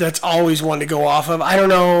mean, that's always one to go off of. I don't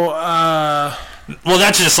know. Well,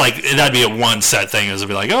 that's just like, that'd be a one set thing, is to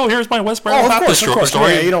be like, oh, here's my Westboro Baptist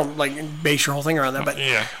story. Yeah, you don't like base your whole thing around that, but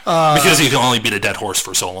yeah, because you can only beat a dead horse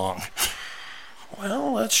for so long.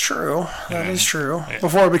 Well, that's true. That is true. Yeah.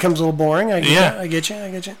 Before it becomes a little boring, I get you.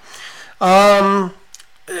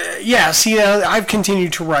 Yeah, see, I've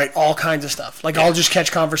continued to write all kinds of stuff. Like, I'll just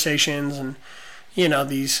catch conversations and,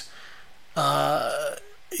 these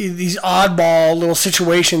oddball little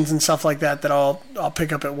situations and stuff like that I'll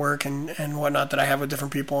pick up at work and whatnot that I have with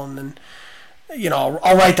different people, and then,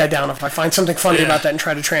 I'll write that down if I find something funny about that and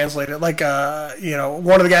try to translate it. Like,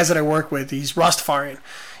 one of the guys that I work with, he's Rastafarian,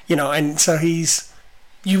 and so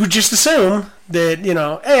you would just assume that,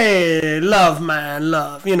 hey, love, man,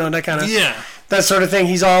 love, that kind of... Yeah. That sort of thing.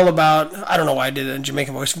 He's all about... I don't know why I did it in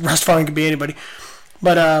Jamaican voice. Rastafarian could be anybody.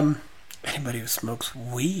 But, anybody who smokes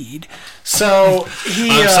weed. So,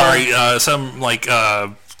 I'm sorry. Some, like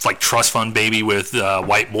trust fund baby with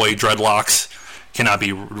white boy dreadlocks cannot be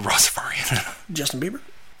Rastafarian. Justin Bieber?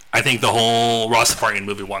 I think the whole Rastafarian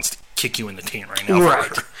movie wants to kick you in the taint right now.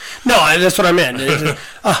 Right. No, that's what I meant.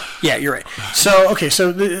 Yeah, you're right. So, okay,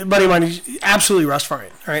 so the buddy of mine is absolutely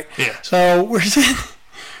Rastafarian, right? Yeah. So, we're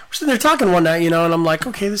sitting there talking one night, and I'm like,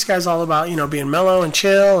 okay, this guy's all about, being mellow and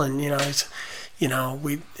chill, and, it's,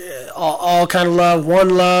 we all kind of love, one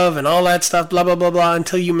love, and all that stuff, blah, blah, blah, blah,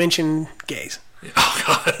 until you mention gays. Oh,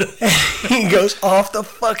 God. He goes off the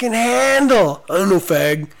fucking handle. I don't know,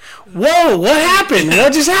 fag. Whoa, what happened?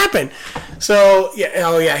 What just happened? So,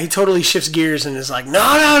 he totally shifts gears and is like, no,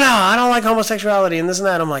 I don't like homosexuality and this and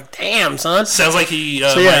that. I'm like, damn, son. Sounds like he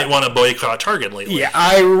might want to boycott Target lately. Yeah,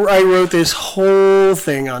 I wrote this whole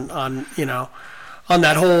thing on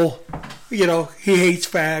that whole, he hates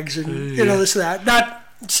fags and, this and that. Not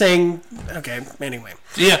saying, okay, anyway.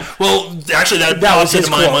 Yeah, well, actually, that was into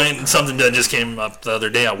my mind. Something that just came up the other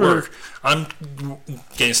day at work. I'm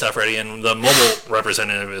getting stuff ready, and the mobile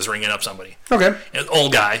representative is ringing up somebody. Okay. An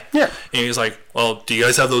old guy. Yeah. And he's like, well, do you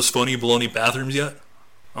guys have those phony baloney bathrooms yet?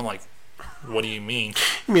 I'm like, what do you mean?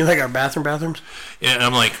 You mean like our bathrooms? Yeah, and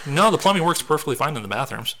I'm like, no, the plumbing works perfectly fine in the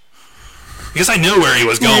bathrooms. Because I knew where he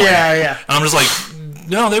was going. Yeah. And I'm just like,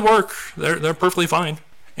 no, they work. They're perfectly fine.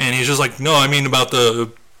 And he's just like, no, I mean about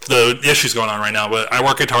the issues going on right now. But I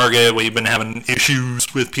work at Target. We've been having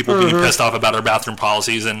issues with people being pissed off about our bathroom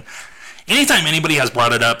policies. And anytime anybody has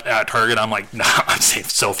brought it up at Target, I'm like, nah, I'm safe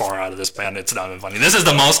so far out of this, man. It's not even funny. This is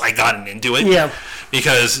the most I gotten into it. Yeah.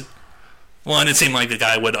 Because, one, it seemed like the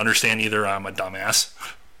guy would understand either I'm a dumbass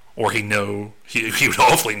or he would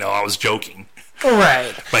hopefully know I was joking.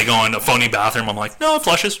 Right. By going to a phony bathroom, I'm like, no, it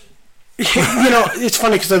flushes. It's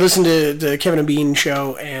funny because I listened to the Kevin and Bean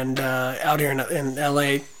show and out here in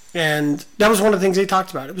L.A., and that was one of the things they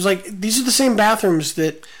talked about. It was like, these are the same bathrooms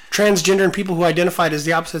that transgender and people who identified as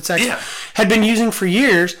the opposite sex had been using for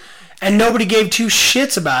years, and nobody gave two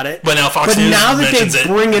shits about it. But now Fox News mentions it.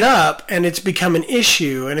 Bring it up, and it's become an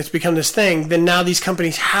issue, and it's become this thing, then now these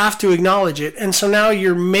companies have to acknowledge it, and so now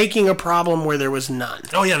you're making a problem where there was none.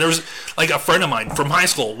 Oh, yeah, there was, like, a friend of mine from high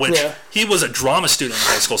school, which he was a drama student in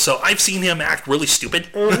high school, so I've seen him act really stupid.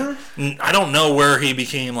 Mm-hmm. I don't know where he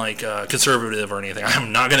became, like, conservative or anything.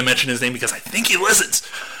 I'm not going to mention his name because I think he listens.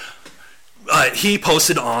 He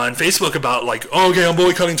posted on Facebook about, like, oh, okay, I'm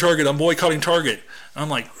boycotting Target. I'm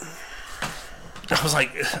like... I was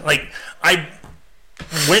like, I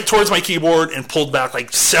went towards my keyboard and pulled back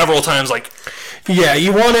like several times, like. Yeah,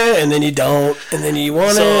 you want it, and then you don't, and then you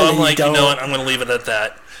want it, and I'm like, you don't. you know what, I'm going to leave it at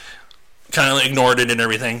that. Kind of ignored it and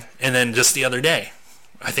everything. And then just the other day,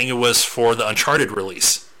 I think it was for the Uncharted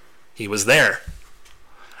release, he was there.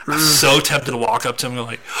 I was so tempted to walk up to him and go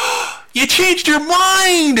like, oh, you changed your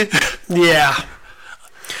mind! Yeah.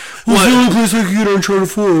 What? The only place I could get Uncharted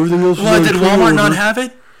 4. Everything else What, was did on Walmart pre-order. not have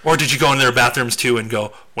it? Or did you go in their bathrooms too and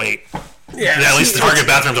go, wait, at least the Target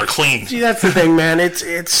bathrooms are clean. See, that's the thing, man. It's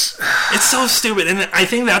It's so stupid. And I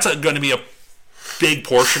think that's going to be a big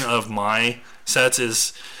portion of my sets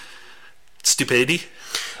is stupidity.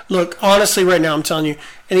 Look, honestly, right now, I'm telling you,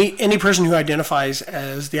 any person who identifies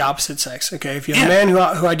as the opposite sex, okay, if you have a man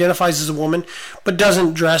who identifies as a woman but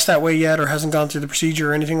doesn't dress that way yet or hasn't gone through the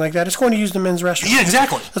procedure or anything like that, it's going to use the men's restroom. Yeah,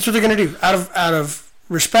 exactly. That's what they're going to do out of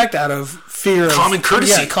respect, out of fear, Common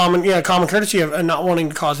courtesy. Common courtesy of not wanting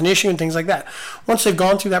to cause an issue and things like that. Once they've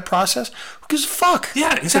gone through that process, who gives a fuck?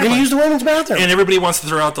 Yeah, They're exactly. going to use the women's bathroom. And everybody wants to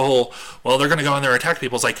throw out the whole, well, they're going to go in there and attack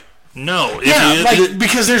people. It's like, no.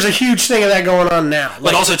 Because there's a huge thing of that going on now.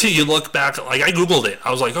 But also, too, you look back, like, I Googled it.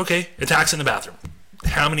 I was like, okay, attacks in the bathroom.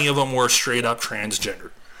 How many of them were straight up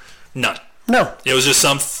transgender? None. No. It was just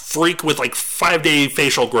some freak with, like, 5-day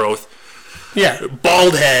facial growth, Yeah.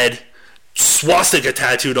 bald head, swastika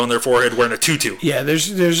tattooed on their forehead, wearing a tutu. Yeah,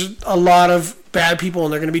 there's a lot of bad people,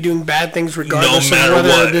 and they're going to be doing bad things regardless No matter of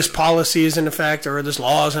whether what. this policy is in effect or this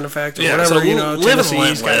law is in effect or Yeah, whatever, so you know, live and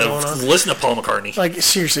Tennessee's let got going on. live. Listen to Paul McCartney. Like,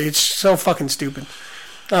 seriously, it's so fucking stupid.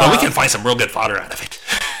 But we can find some real good fodder out of it.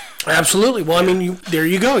 Absolutely. Well, I mean, there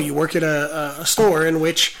you go. You work at a store in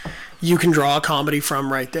which you can draw a comedy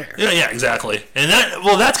from right there. Yeah, exactly. And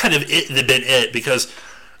that's kind of it, because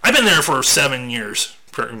I've been there for 7 years,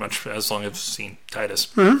 pretty much as long as I've seen Titus.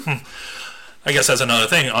 Mm-hmm. I guess that's another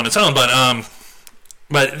thing on its own,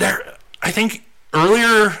 but there, I think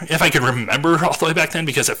earlier, if I could remember all the way back then,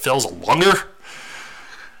 because it feels longer,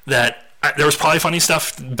 that there was probably funny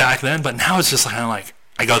stuff back then, but now it's just kind of like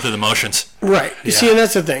I go through the motions. Right. You see, and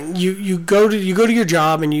that's the thing. You go to your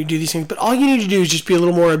job and you do these things, but all you need to do is just be a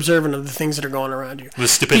little more observant of the things that are going around you. The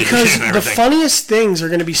stupidity because and the everything. funniest things are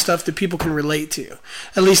going to be stuff that people can relate to.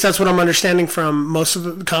 At least that's what I'm understanding from most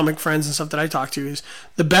of the comic friends and stuff that I talk to. Is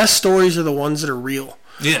the best stories are the ones that are real.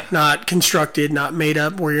 Yeah. Not constructed, not made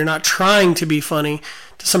up, where you're not trying to be funny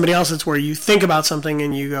to somebody else. It's where you think about something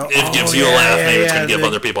and you go, It gives you a laugh, maybe it's going to give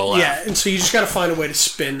other people a laugh. Yeah, and so you just got to find a way to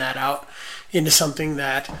spin that out into something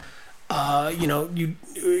that, you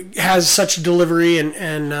has such delivery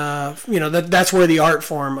and that's where the art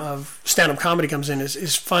form of stand-up comedy comes in,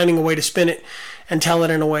 is finding a way to spin it and tell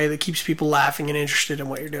it in a way that keeps people laughing and interested in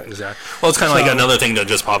what you're doing. Exactly. Well, it's kind of like another thing that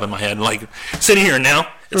just popped in my head. Like, sitting here now,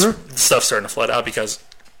 stuff's starting to flood out because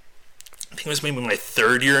I think it was maybe my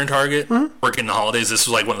third year in Target, working the holidays. This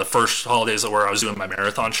was like one of the first holidays where I was doing my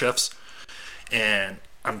marathon shifts. And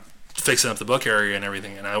I'm fixing up the book area and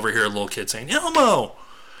everything, and I overhear a little kid saying, Elmo!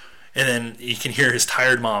 And then you can hear his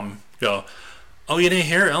tired mom go, oh, you didn't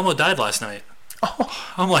hear? Elmo died last night.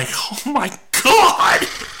 Oh. I'm like, oh my God!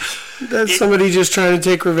 That's somebody just trying to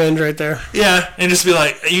take revenge right there. Yeah, and just be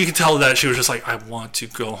like, you can tell that she was just like, I want to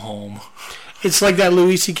go home. It's like that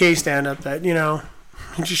Louis C.K. stand-up that,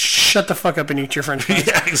 just shut the fuck up and eat your french fries.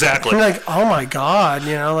 Yeah, exactly. You're like, oh my God,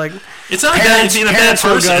 like... It's not bad being a bad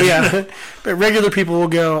person. Will go, but regular people will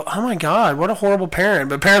go, oh my God, what a horrible parent.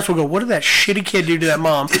 But parents will go, what did that shitty kid do to that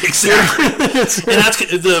mom? Exactly. And that's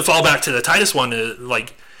the fallback to the Titus one.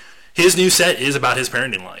 Like, his new set is about his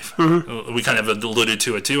parenting life. Mm-hmm. We kind of alluded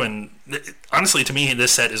to it too. And honestly, to me,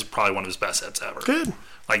 this set is probably one of his best sets ever. Good.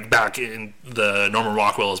 Like back in the Norman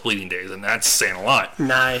Rockwell's Bleeding days, and that's saying a lot.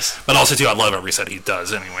 Nice. But also too, I love every set he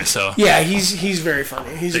does anyway. So yeah, he's very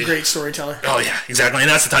funny. He's a great storyteller. Oh yeah, exactly. And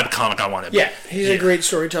that's the type of comic I wanted. Yeah, he's a great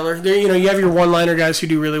storyteller. There, you have your one-liner guys who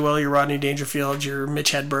do really well. Your Rodney Dangerfields, your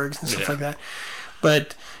Mitch Hedbergs, and stuff like that.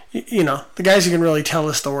 But the guys who can really tell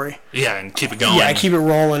a story. Yeah, and keep it going. Yeah, keep it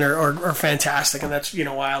rolling are fantastic, and that's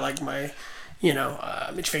why I like my.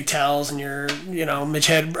 Mitch Fatels and your,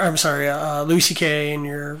 Louis C.K. and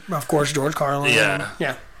your, of course, George Carlin.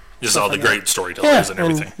 Yeah. Just all the great storytellers and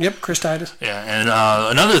everything. Yep, Chris Titus. Yeah, and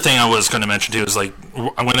another thing I was going to mention too is like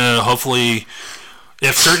I'm going to hopefully,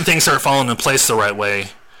 if certain things start falling in place the right way,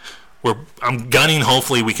 I'm gunning.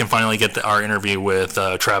 Hopefully, we can finally get our interview with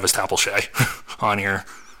Travis Tapleshay on here.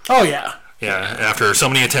 Oh yeah. Yeah, after so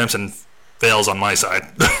many attempts and fails on my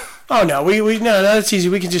side. Oh no, no, that's easy.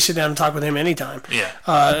 We can just sit down and talk with him anytime. Yeah.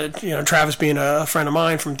 Travis being a friend of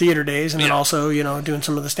mine from theater days, and then also doing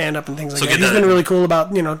some of the stand up and things like that. He's that been really cool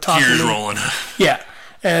about talking. Gears rolling. Yeah,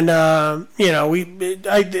 and I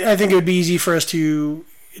think it would be easy for us to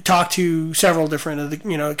talked to several different of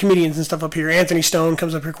the comedians and stuff up here. Anthony Stone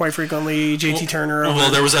comes up here quite frequently. JT Turner.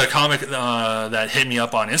 Well, there was a comic that hit me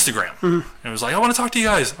up on Instagram. And it was like, I want to talk to you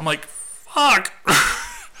guys. I'm like, fuck.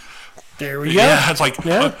 There we go. Yeah, it's like,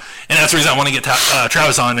 and that's the reason I want to get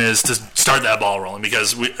Travis on, is to start that ball rolling,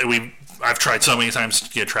 because I've tried so many times to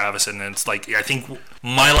get Travis, and it's like, I think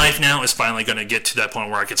my life now is finally going to get to that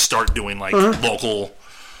point where I could start doing like local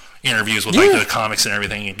interviews with like the comics and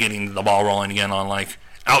everything, and getting the ball rolling again on like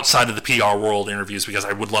outside of the PR world interviews, because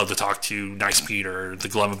I would love to talk to Nice Peter, the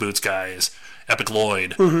Glove and Boots guys, Epic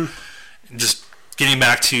Lloyd, just getting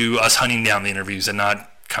back to us hunting down the interviews and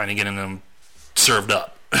not kind of getting them served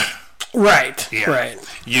up. Right. Yeah. Right.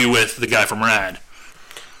 You with the guy from Rad.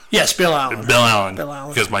 Yes, Bill Allen. Bill Allen.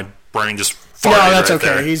 Because my brain just farted. No, that's right okay.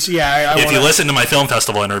 there. He's you listen to my film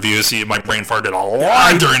festival interviews, my brain farted a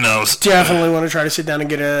lot during those. Definitely want to try to sit down and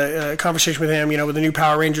get a conversation with him. With the new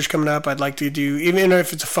Power Rangers coming up, I'd like to do, even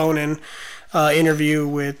if it's a phone-in interview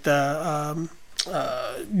with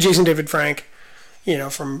Jason David Frank,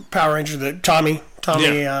 from Power Rangers, Tommy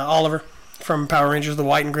Oliver from Power Rangers, the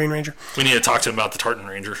White and Green Ranger. We need to talk to him about the Tartan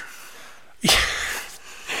Ranger.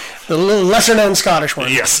 The little lesser-known Scottish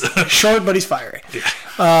one. Yes. Short, but he's fiery. Yeah.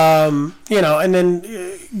 And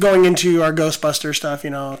then going into our Ghostbuster stuff,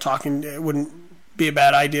 talking, it wouldn't be a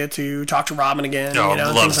bad idea to talk to Robin again. No,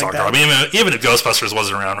 I'd love to talk to Robin. Even if Ghostbusters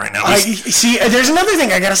wasn't around right now. See, there's another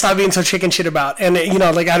thing I got to stop being so chicken shit about. And,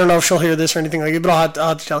 I don't know if she'll hear this or anything like it, but I'll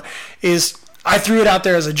have to tell her, is I threw it out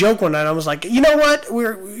there as a joke one night. I was like, you know what?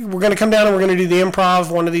 We're going to come down and we're going to do the Improv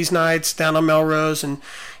one of these nights down on Melrose, and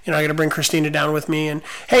I got to bring Christina down with me, and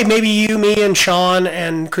hey, maybe you, me, and Sean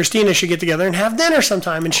and Christina should get together and have dinner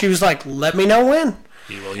sometime. And she was like, let me know when.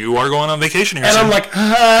 Well, you are going on vacation here. And I'm like, ha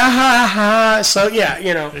ha ha. So yeah,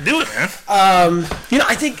 do it, man.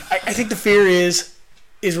 I think the fear is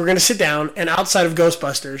we're going to sit down, and outside of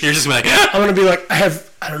Ghostbusters, you're just gonna be like, I'm going to be like, I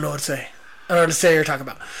don't know what to say. I don't know what to say or talk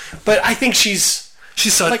about. But I think she's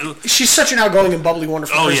such an outgoing and bubbly,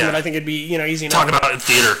 wonderful person that I think it'd be easy enough. Talk about it in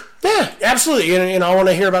theater. Yeah, absolutely. And I want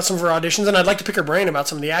to hear about some of her auditions, and I'd like to pick her brain about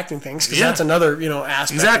some of the acting things, because that's another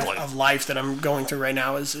aspect of life that I'm going through right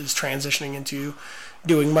now is transitioning into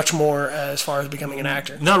doing much more as far as becoming an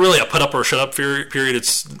actor. Not really a put up or shut up period.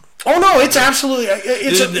 It's it's absolutely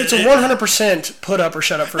it's a 100% put up or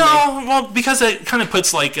shut up for me. No, well, because it kind of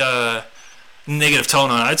puts like a negative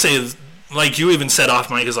tone on it. I'd say, like you even said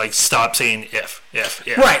off mic, is like, stop saying if.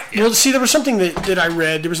 Right. Yeah. Well, see, there was something that I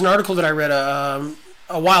read. There was an article that I read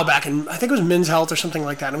a while back, and I think it was Men's Health or something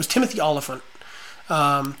like that. And it was Timothy Oliphant,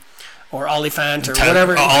 or Oliphant, or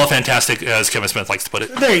whatever. Fantastic, as Kevin Smith likes to put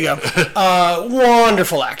it. There you go.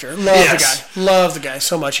 Wonderful actor. Love the guy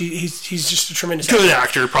so much. He's just a tremendous good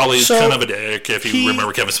actor. Probably kind of a dick if you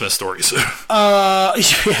remember Kevin Smith's stories.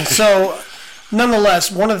 So,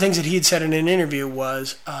 nonetheless, one of the things that he had said in an interview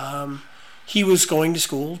was he was going to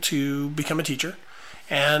school to become a teacher,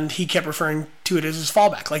 and he kept referring to it as his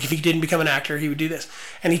fallback. Like, if he didn't become an actor, he would do this.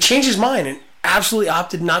 And he changed his mind and absolutely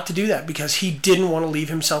opted not to do that, because he didn't want to leave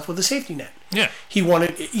himself with a safety net. Yeah. He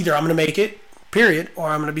wanted, either I'm going to make it, period, or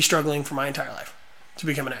I'm going to be struggling for my entire life to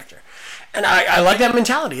become an actor. And I like that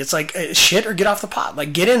mentality. It's like, shit or get off the pot.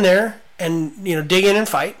 Like, get in there and, dig in and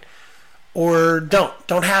fight, or don't.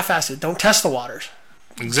 Don't half-ass it. Don't test the waters.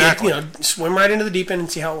 Exactly. Swim right into the deep end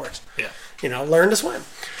and see how it works. Yeah. Learn to swim.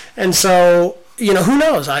 And so, who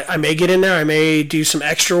knows? I may get in there. I may do some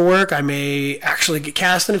extra work. I may actually get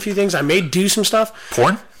cast in a few things. I may do some stuff.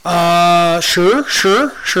 Porn?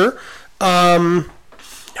 Sure. No.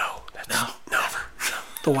 Never.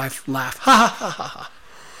 The wife laughed. Ha ha ha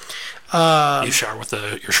ha. You shower with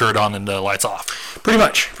your shirt on and the lights off. Pretty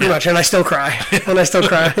much. And I still cry.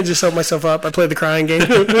 I just soak myself up. I play the crying game. You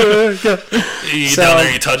down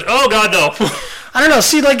there, you touch. Oh, God, no. I don't know.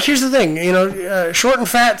 See, like, here's the thing. Short and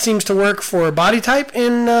fat seems to work for body type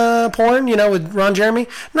in porn, with Ron Jeremy.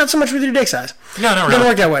 Not so much with your dick size. No, not really. It doesn't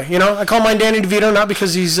work that way. I call mine Danny DeVito, not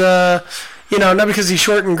because he's, not because he's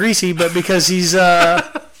short and greasy, but because he's,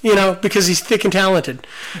 because he's thick and talented.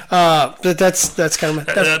 But that's kind of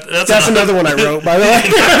that's another one I wrote, by the way.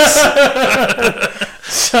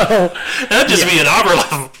 So that'd just be an opera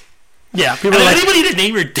level. Yeah, people are like, anybody to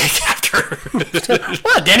name your dick after?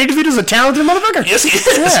 What? Danny DeVito's a talented motherfucker. Yes, he is.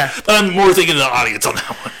 Yeah. But I'm more thinking of the audience on that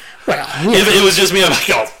one. Well, if it was just me, I'm like,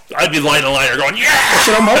 I'd be lighting a lighter going, yeah! That's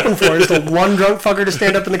what I'm hoping for, is the one drunk fucker to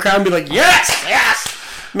stand up in the crowd and be like, yes!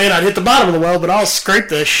 May not hit the bottom of the well, but I'll scrape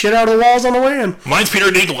the shit out of the walls on the way in. Mine's Peter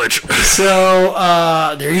Dinklage. So,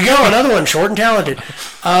 there you go, another one, short and talented. He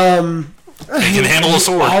can handle a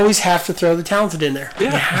sword. You always have to throw the talented in there.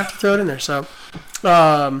 Yeah. You have to throw it in there, so...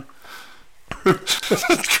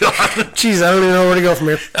 Jeez, I don't even know where to go from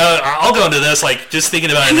here. I'll go into this, like, just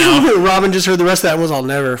thinking about it now. Robin just heard the rest of that and was, I'll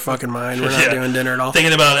never fucking mind. We're not doing dinner at all.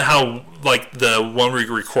 Thinking about how, like, the one we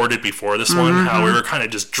recorded before this one, how we were kind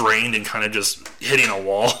of just drained and kind of just hitting a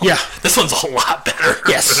wall. Yeah. This one's a lot better.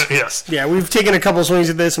 Yes. Yes. Yeah, we've taken a couple swings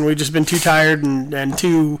at this, and we've just been too tired and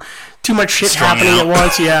too much shit Strung happening out. at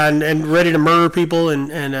once. Yeah, and ready to murder people,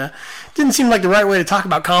 and didn't seem like the right way to talk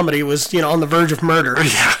about comedy. It was, on the verge of murder.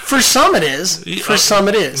 Yeah. For some it is. For some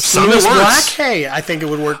it is. Some Lewis it works. Black, hey, I think it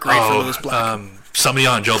would work great for Lewis Black. Somebody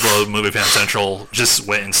on Joe Blow Movie Fan Central just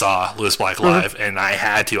went and saw Lewis Black live, and I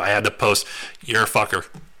had to post, "You're a fucker."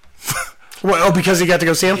 Well, because he got to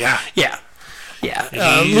go see him? Yeah. Yeah.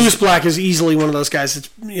 Yeah. Lewis Black is easily one of those guys that's,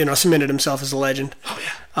 cemented himself as a legend. Oh,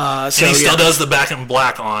 yeah. So, And he still does the Back in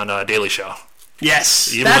Black on Daily Show.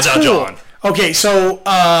 Yes. Even That's without cool. John. Okay,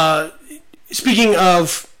 so speaking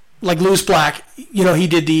of, like, Lewis Black, he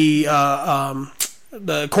did the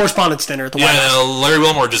Correspondents' Dinner at the White House. Yeah, Larry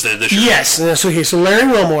Wilmore just did it this year. Yes. So Larry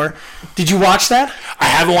Wilmore, did you watch that? I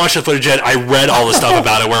haven't watched the footage yet. I read all the stuff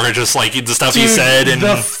about it, where it's just like the stuff he said, and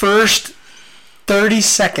the first 30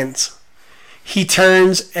 seconds, he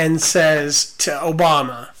turns and says to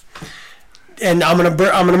Obama, and I'm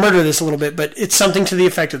gonna murder this a little bit, but it's something to the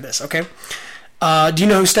effect of this. Okay. Do you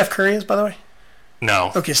know who Steph Curry is, by the way?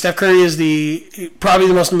 no. Okay, Steph Curry is probably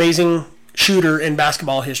the most amazing shooter in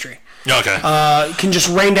basketball history. Okay. Can just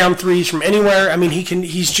rain down threes from anywhere. I mean,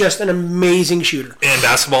 he's just an amazing shooter. And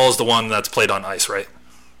basketball is the one that's played on ice, right?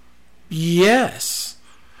 Yes.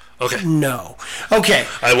 Okay. No. Okay.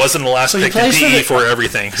 I wasn't the last he pick in plays for PE the- for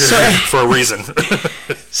everything, So- for a reason.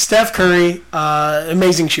 Steph Curry,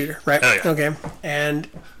 amazing shooter, right? Oh, yeah. Okay. And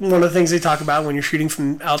one of the things they talk about when you're shooting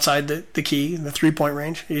from outside the key, the 3-point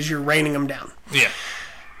range, is you're raining them down. Yeah.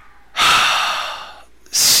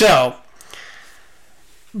 So,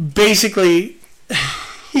 basically,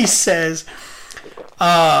 he says,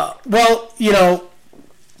 President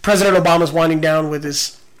Obama's winding down with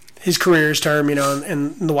his career, his term,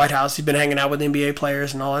 in the White House. He's been hanging out with NBA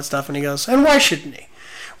players and all that stuff. And he goes, and why shouldn't he?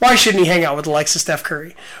 Why shouldn't he hang out with the likes of Steph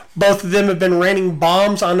Curry? Both of them have been raining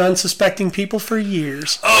bombs on unsuspecting people for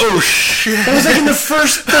years. Oh, shit. It was like in the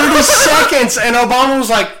first 30 seconds, and Obama was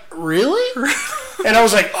like, really? And I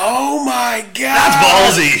was like, oh my God.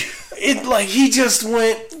 That's ballsy. He just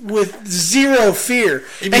went with zero fear.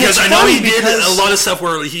 Because I know he did a lot of stuff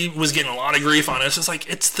where he was getting a lot of grief on it. It's just like,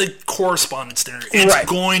 it's the Correspondents' Dinner. It's Right.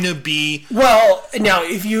 going to be... Well, now,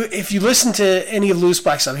 if you listen to any of Lewis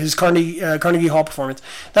Black's stuff, his Carnegie Hall performance,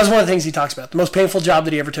 that's one of the things he talks about. The most painful job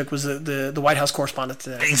that he ever took was the White House Correspondents'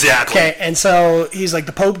 Dinner. Exactly. Okay, and so he's like,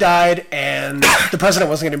 the Pope died, and the president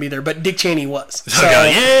wasn't going to be there, but Dick Cheney was. So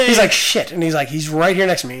yay! he's like, shit, and he's like, he's right here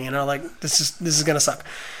next to me, this is going to suck.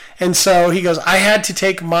 And so he goes, I had to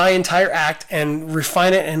take my entire act and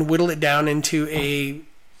refine it and whittle it down into a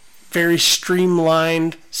very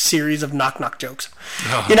streamlined series of knock-knock jokes.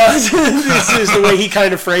 Oh. This is the way he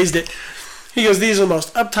kind of phrased it. He goes, these are the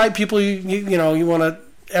most uptight people you want to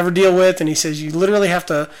ever deal with. And he says, you literally have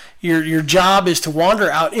to, your job is to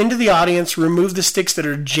wander out into the audience, remove the sticks that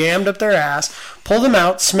are jammed up their ass, pull them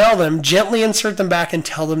out, smell them, gently insert them back, and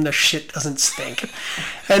tell them their shit doesn't stink.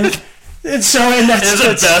 And that's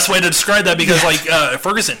the best way to describe that because,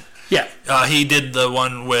 Ferguson, yeah. He did the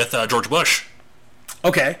one with George Bush,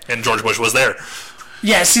 Okay. and George Bush was there.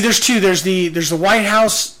 Yeah. See, there's two. There's the White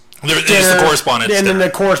House. There's dinner, the Correspondents' and then Dinner.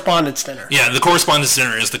 the Correspondents' Dinner. Yeah, the Correspondents'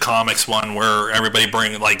 Dinner is the comics one where everybody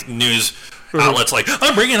bring news outlets like,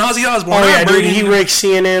 I'm bringing Ozzy Osbourne. Oh yeah, I'm dude, bringing... he rakes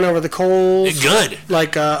CNN over the coals. Good.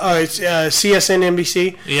 Like it's CSN,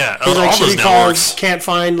 NBC. Yeah, He's all those he calls, networks. can't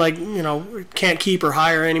find can't keep or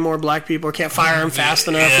hire any more black people, or can't fire them fast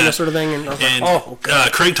enough, and that sort of thing. And I was And like, oh,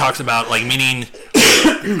 God. Craig talks about meeting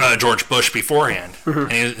George Bush beforehand.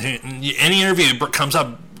 And any interview comes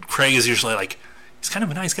up, Craig is usually like, he's kind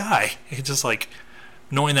of a nice guy. He's just like,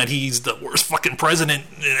 knowing that he's the worst fucking president,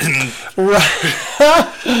 and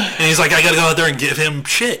he's like, I gotta go out there and give him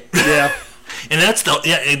shit. Yeah. And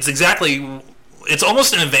it's exactly, it's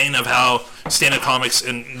almost in a vein of how stand-up comics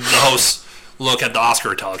and the hosts look at the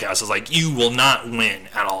Oscar telecast. It's like, you will not win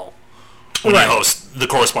at all when Right. you host the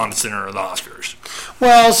Correspondents' Dinner or the Oscars.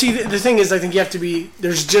 Well, see, the thing is, I think you have to be,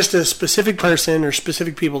 there's just a specific person or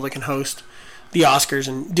specific people that can host the Oscars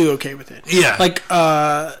and do okay with it. Yeah. Like,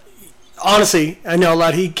 honestly, I know a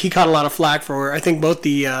lot, he caught a lot of flack for, I think both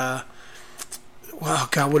the,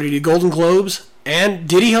 what did he do, Golden Globes And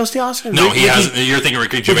did he host the Oscars? No, he hasn't. You're thinking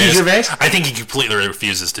Ricky Gervais. Ricky Gervais? I think he completely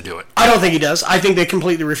refuses to do it. I don't think he does. I think they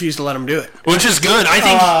completely refuse to let him do it. Which is good. I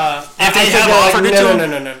think if they have offered it to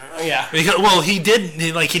him. No. Yeah. Because, well, he did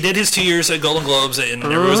his 2 years at Golden Globes, and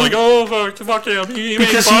everyone was like, "Oh, fuck him!"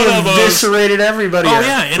 Because he eviscerated everybody. Oh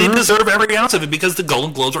yeah, and he deserved every ounce of it because the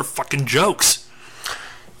Golden Globes are fucking jokes.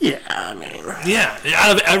 Yeah, I mean. Yeah,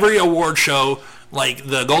 out of every award show, like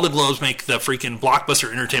the Golden Globes make the freaking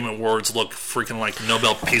Blockbuster Entertainment Awards look freaking like the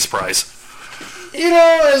Nobel Peace Prize. You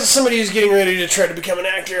know, as somebody who's getting ready to try to become an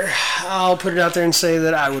actor, I'll put it out there and say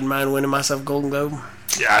that I wouldn't mind winning myself a Golden Globe.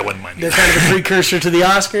 Yeah, I wouldn't mind. They're kind of a precursor to the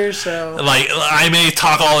Oscars, so... Like, I may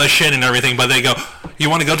talk all this shit and everything, but they go, "You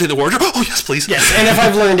want to go to the award show?" "Oh, yes, please." Yes, and if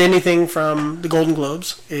I've learned anything from the Golden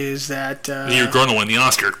Globes, is that... you're going to win the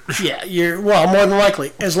Oscar. Yeah, well, more than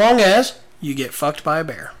likely. As long as you get fucked by a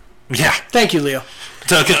bear. Yeah. Thank you, Leo.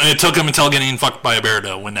 It took him until getting fucked by a bear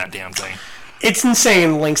to win that damn thing. It's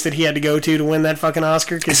insane the lengths that he had to go to win that fucking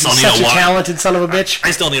Oscar because he's such a talented son of a bitch.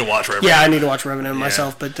 I still need to watch Revenant. Yeah, I need to watch Revenant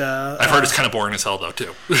myself, but... I've heard it's kind of boring as hell, though,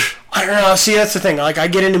 too. I don't know. See, that's the thing. Like, I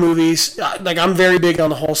get into movies. Like, I'm very big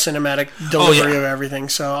on the whole cinematic delivery of everything,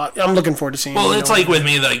 so I'm looking forward to seeing it. Well, it's like with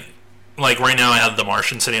me, like right now I have The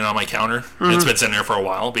Martian sitting on my counter. Mm-hmm. It's been sitting there for a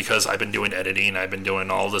while because I've been doing editing. I've been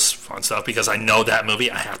doing all this fun stuff because I know that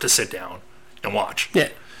movie I have to sit down and watch. Yeah.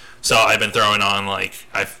 So I've been throwing on,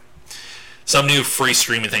 some new free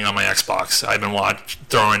streaming thing on my Xbox. I've been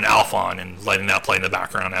throwing Alpha on and letting that play in the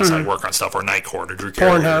background as I work on stuff, or Night Court, or Drew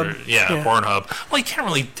Carey. Pornhub. Pornhub. Well, you can't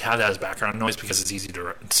really have that as background noise because it's easy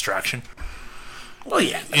to distraction. Well,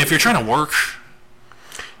 yeah. And if you're trying to work...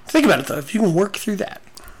 Think about it, though. If you can work through that.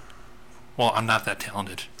 Well, I'm not that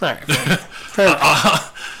talented. All right.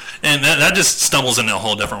 And that just stumbles into a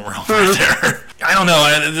whole different world right there. I don't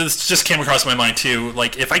know. This just came across my mind, too.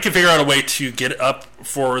 Like, if I could figure out a way to get up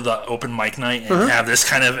for the open mic night and have this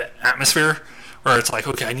kind of atmosphere where it's like,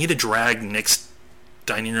 okay, I need to drag Nick's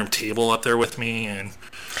dining room table up there with me. And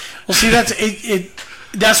well, see,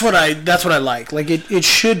 that's what I like. Like, it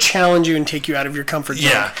should challenge you and take you out of your comfort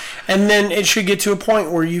zone. Yeah. And then it should get to a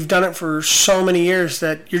point where you've done it for so many years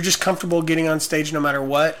that you're just comfortable getting on stage no matter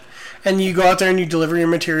what. And you go out there and you deliver your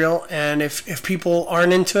material, and if people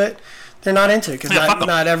aren't into it, they're not into it. Because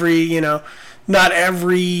not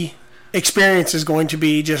every experience is going to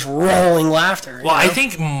be just rolling laughter. Well, I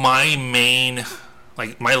think my main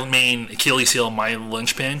Achilles heel, my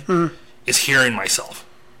linchpin, is hearing myself.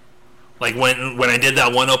 Like when I did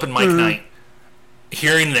that one open mic night,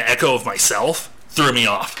 hearing the echo of myself threw me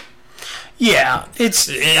off. Yeah,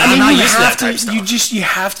 I'm not used to that type of stuff. You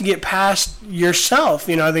have to get past yourself.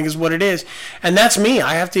 I think is what it is, and that's me.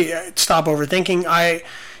 I have to stop overthinking.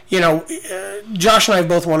 Josh and I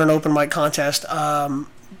both won an open mic contest.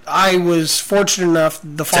 I was fortunate enough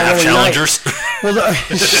the following night.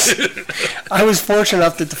 I was fortunate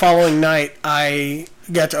enough that the following night I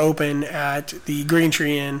got to open at the Green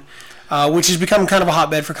Tree Inn. Which has become kind of a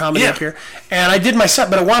hotbed for comedy up here. And I did my set,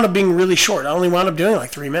 but it wound up being really short. I only wound up doing like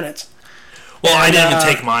 3 minutes. Well, I didn't even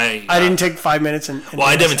take my... I didn't take 5 minutes. I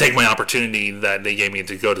didn't even take my opportunity that they gave me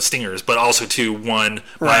to go to Stingers, but also, too, one,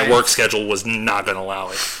 my work schedule was not going to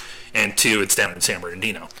allow it, and two, it's down in San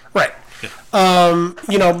Bernardino. Right. Yeah.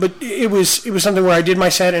 But it was something where I did my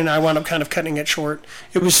set, and I wound up kind of cutting it short.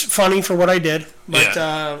 It was funny for what I did, but...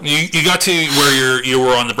 You got to where you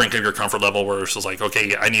were on the brink of your comfort level, where it was like,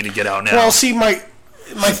 okay, I need to get out now. Well, see, my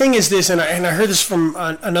thing is this, and I heard this from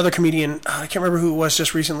another comedian, I can't remember who it was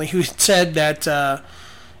just recently, who said that,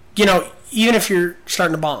 even if you're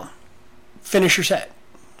starting to bomb, finish your set.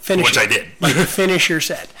 Which I did. Finish your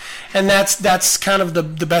set. And that's kind of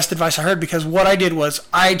the best advice I heard, because what I did was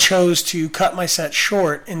I chose to cut my set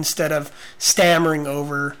short instead of stammering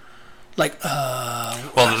over, Well,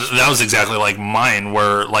 that was exactly like mine,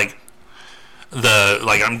 where, I'm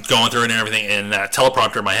going through it and everything, and that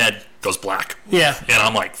teleprompter in my head goes black. Yeah. And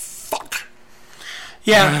I'm like, fuck.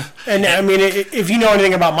 Yeah. And I mean, if you know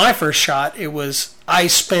anything about my first shot, I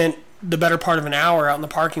spent the better part of an hour out in the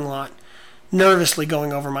parking lot nervously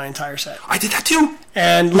going over my entire set. I did that too.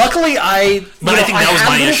 And luckily I think that was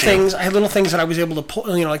my issue. I had little things that I was able to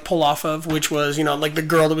pull off of, which was, like the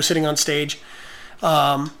girl that was sitting on stage.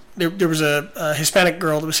 There was a Hispanic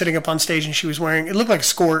girl that was sitting up on stage, and she was wearing, it looked like a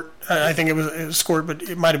skirt. I think it was a skirt, but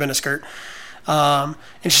it might have been a skirt. And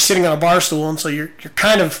she's sitting on a bar stool, and so you're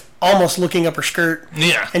kind of almost looking up her skirt.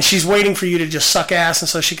 Yeah. And she's waiting for you to just suck ass, and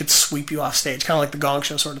so she could sweep you off stage, kind of like the Gong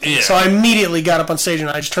Show sort of thing. Yeah. So I immediately got up on stage,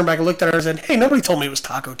 and I just turned back and looked at her and said, "Hey, nobody told me it was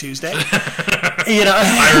Taco Tuesday." I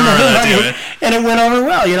remember that too. And it went over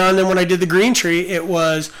well, And then when I did the Green Tree, it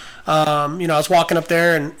was, I was walking up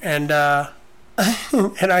there, and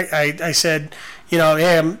and I said, you know,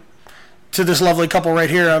 hey, to this lovely couple right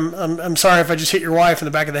here, I'm sorry if I just hit your wife in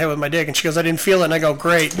the back of the head with my dick. And she goes, I didn't feel it. And I go,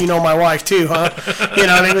 great, you know my wife too, huh? You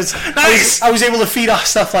know, and it was nice. I was able to feed off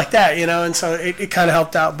stuff like that, you know, and so it kind of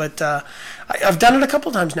helped out. But I've done it a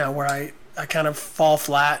couple times now where I kind of fall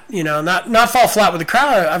flat, you know, not fall flat with the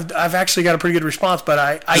crowd. I've actually got a pretty good response, but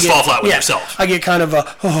I just fall flat with yourself. I get kind of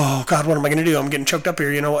oh God, what am I going to do? I'm getting choked up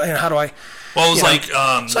here, you know, and how do I? Well, it was like...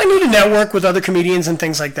 so I need to network with other comedians and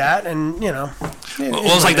things like that, and, you know... Well, it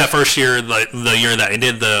was like that first year, the year that I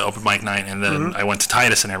did the open mic night, and then I went to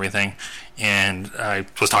Titus and everything, and I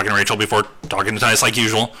was talking to Rachel before talking to Titus like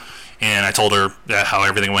usual, and I told her how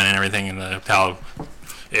everything went and everything, and how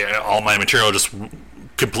all my material just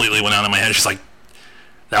completely went out of my head. She's like,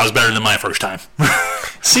 that was better than my first time.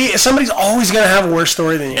 See, somebody's always going to have a worse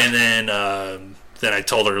story than you. And then I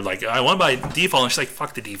told her, like, I won by default, and she's like,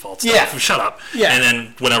 fuck the default stuff. Yeah. Shut up. Yeah. And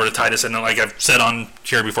then went over to Titus, and like I've said on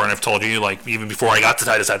here before, and I've told you, like, even before I got to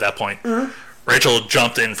Titus at that point, Rachel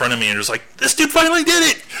jumped in front of me and was like, this dude finally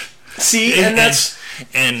did it! See, and that's...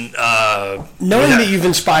 And knowing that you've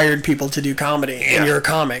inspired people to do comedy, and you're a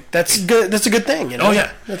comic, that's good. That's a good thing, you know? Oh,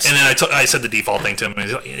 yeah. And then I said the default thing to him,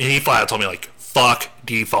 and he flat out told me, like, fuck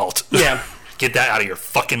default. Yeah. Get that out of your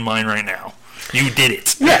fucking mind right now. You did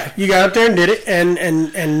it. Yeah, you got up there and did it, and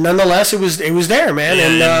nonetheless, it was there, man.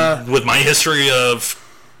 And with my history of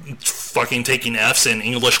fucking taking F's in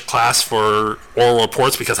English class for oral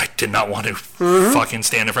reports because I did not want to fucking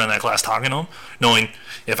stand in front of that class talking to them, knowing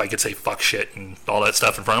if I could say fuck shit and all that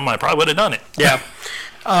stuff in front of them, I probably would have done it. Yeah.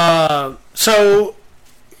 So,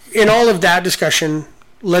 in all of that discussion,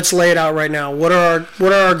 let's lay it out right now. What are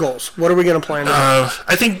our goals? What are we going to plan?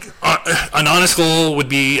 I think an honest goal would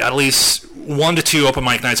be at least 1 to 2 open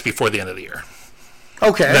mic nights before the end of the year.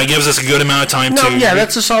 Okay. That gives us a good amount of time to... Yeah,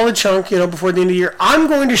 that's a solid chunk, you know, before the end of the year. I'm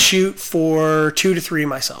going to shoot for 2 to 3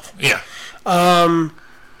 myself. Yeah.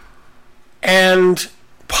 And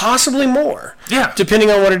possibly more. Yeah. Depending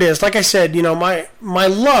on what it is. Like I said, you know, my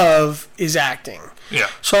love is acting. Yeah.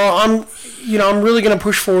 So I'm really going to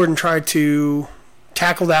push forward and try to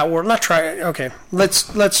tackle that world. Let's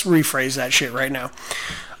rephrase that shit right now.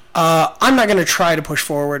 I'm not going to try to push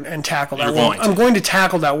forward and tackle that world. I'm going to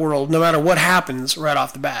tackle that world no matter what happens right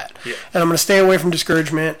off the bat. Yeah. And I'm going to stay away from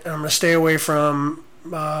discouragement, and I'm going to stay away from,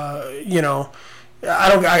 I'd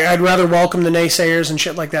rather welcome the naysayers and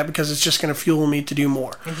shit like that because it's just going to fuel me to do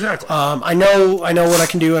more. Exactly. I know what I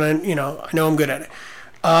can do, and I know I'm good at it.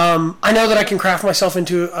 I know that I can craft myself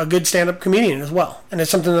into a good stand-up comedian as well, and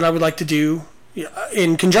it's something that I would like to do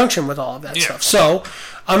in conjunction with all of that stuff. So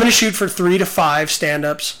I'm going to shoot for 3 to 5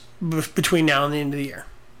 stand-ups between now and the end of the year.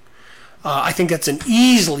 I think that's an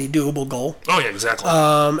easily doable goal. Oh, yeah, exactly.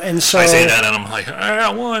 And so I say that, and I'm like, I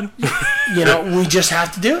got one. You know, we just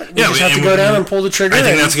have to do it. We just have to go down and pull the trigger. I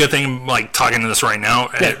think that's a good thing, like, talking to this right now.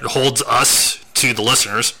 And it holds us to the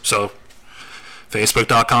listeners. So,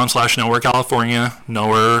 Facebook.com/nowherecalifornia,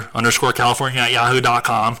 nowhere_California at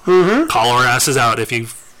yahoo.com. Call our asses out if you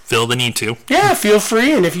feel the need to. Yeah, feel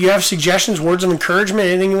free. And if you have suggestions, words of encouragement,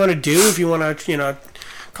 anything you want to do, if you want to,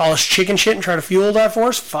 call us chicken shit and try to fuel that for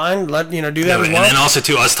us, fine. Do that as well. And then also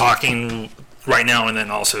to us talking right now, and then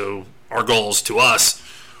also our goals to us,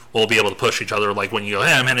 we'll be able to push each other. Like when you go,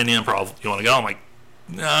 hey, I'm heading to improv. You want to go? I'm like,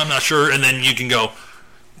 no, I'm not sure. And then you can go,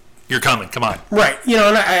 you're coming. Come on. Right.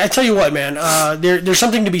 And I tell you what, man, there's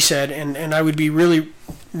something to be said, and I would be really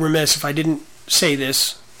remiss if I didn't say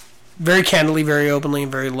this very candidly, very openly,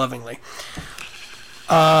 and very lovingly.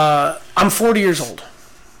 I'm 40 years old.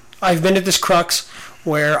 I've been at this crux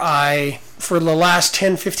where I, for the last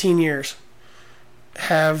 10, 15 years,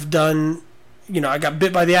 have done, I got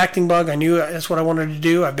bit by the acting bug. I knew that's what I wanted to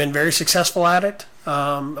do. I've been very successful at it.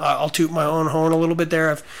 I'll toot my own horn a little bit there.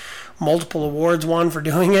 I've multiple awards won for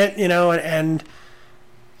doing it, and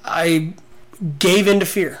I gave into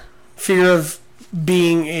fear of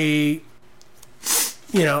being a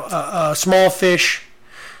small fish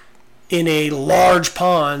in a large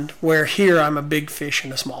pond, where here I'm a big fish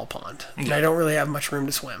in a small pond, and I don't really have much room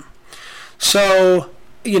to swim. So,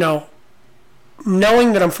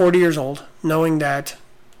 knowing that I'm 40 years old, knowing that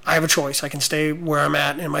I have a choice, I can stay where I'm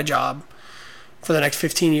at in my job for the next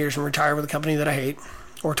 15 years and retire with a company that I hate,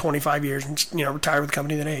 or 25 years and retire with a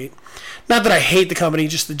company that I hate. Not that I hate the company,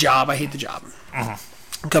 just the job. I hate the job. The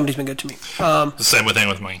company's been good to me. The same thing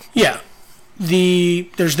with me. Yeah.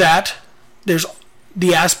 There's that. There's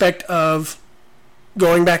the aspect of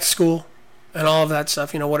going back to school and all of that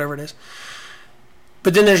stuff, whatever it is.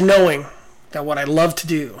 But then there's knowing that what I love to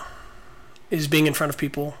do is being in front of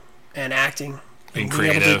people and acting. Being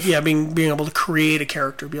creative. Being able to create a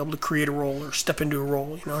character, be able to create a role or step into a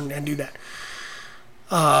role, and do that.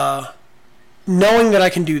 knowing that I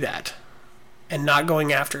can do that and not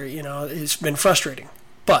going after it, it's been frustrating.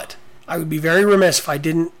 But I would be very remiss if I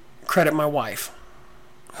didn't credit my wife,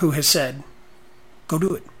 who has said, go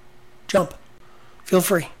do it. Jump. Feel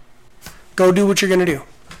free. Go do what you're going to do.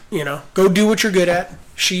 Go do what you're good at.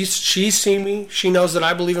 She's seen me. She knows that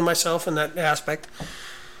I believe in myself in that aspect.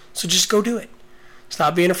 So just go do it.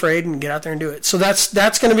 Stop being afraid and get out there and do it. So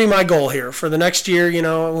that's going to be my goal here for the next year.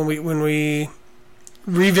 When we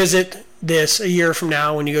revisit this a year from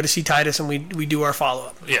now, when you go to see Titus and we do our follow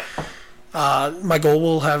up. Yeah. My goal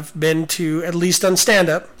will have been to at least on stand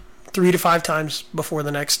up 3 to 5 times before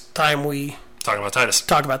the next time we talk about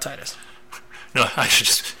Titus. No, I should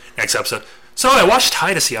just next episode. So I watched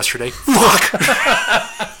Titus yesterday. Fuck.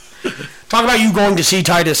 Talk about you going to see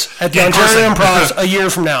Titus at the Ontario Improv a year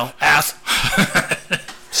from now, ass.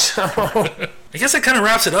 So I guess that kind of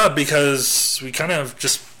wraps it up because we kind of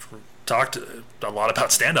just talked a lot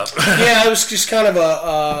about stand-up. Yeah, it was just kind of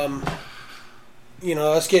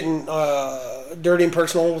us getting dirty and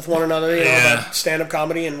personal with one another, about stand-up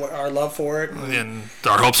comedy and our love for it. And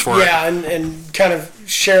our hopes for it. Yeah, and kind of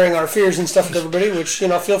sharing our fears and stuff with everybody, which,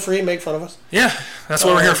 feel free to make fun of us. Yeah, that's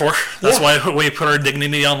what we're here for. That's why we put our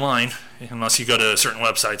dignity online, unless you go to certain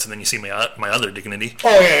websites and then you see my other dignity.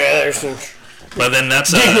 Oh, yeah, there's... But then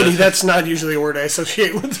that's... dignity, that's not usually a word I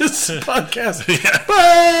associate with this podcast. Yeah.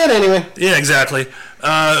 But anyway. Yeah, exactly.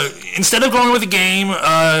 Instead of going with the game,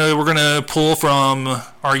 we're going to pull from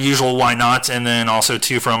our usual Why Not, and then also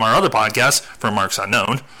from our other podcast, From Marks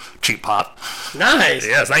Unknown, Cheap Pop. Nice.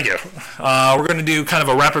 Yes, thank you. We're going to do kind of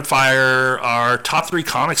a rapid fire, our top 3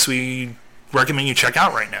 comics we recommend you check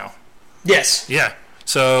out right now. Yes. Yeah.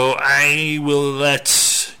 So I will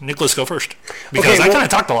let Nicholas go first, because I kind of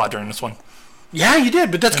talked a lot during this one. Yeah, you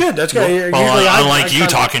did, but that's good. That's good. Well, usually unlike you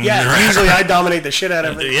talking. Yeah, usually I dominate the shit out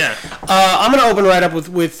of it. Yeah. I'm going to open right up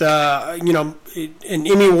with an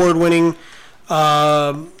Emmy Award-winning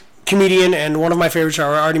comedian and one of my favorites. I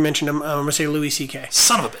already mentioned him. I'm going to say Louis C.K.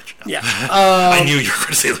 Son of a bitch. No. Yeah. I knew you were going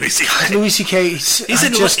to say Louis C.K. Louis C.K.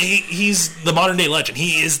 He's the modern-day legend.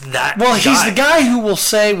 He is that Well, guy. He's the guy who will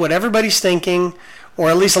say what everybody's thinking, or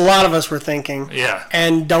at least a lot of us were thinking,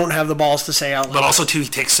 and don't have the balls to say out loud. But also, too, he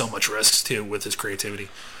takes so much risks, too, with his creativity.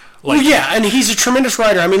 And he's a tremendous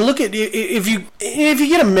writer. I mean, look at, if you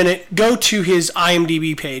get a minute, go to his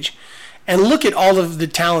IMDb page and look at all of the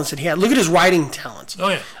talents that he had. Look at his writing talents. Oh,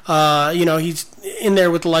 yeah. He's in there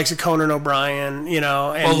with the likes of Conan O'Brien, And,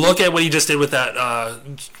 well, look at what he just did with that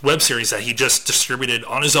web series that he just distributed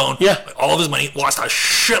on his own. Yeah. All of his money, lost a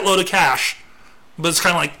shitload of cash. But it's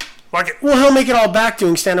kind of like... Well, he'll make it all back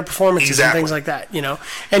doing stand-up performances and things like that,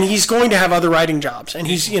 And he's going to have other writing jobs, and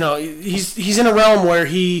he's in a realm where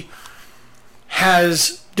he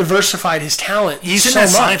has diversified his talent. He's in that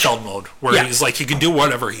Seinfeld mode where he's like he can do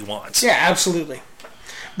whatever he wants. Yeah, absolutely.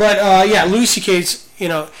 But Louis C.K.'s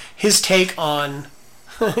his take on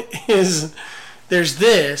there's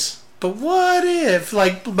this, but what if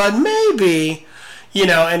but maybe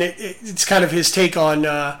and it's kind of his take on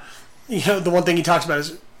the one thing he talks about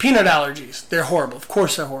is peanut allergies. They're horrible. Of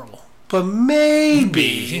course they're horrible. But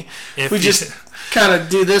maybe if we just kind of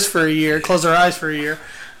do this for a year, close our eyes for a year,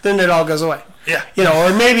 then it all goes away. Yeah.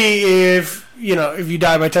 Or maybe if you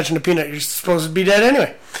die by touching a peanut, you're supposed to be dead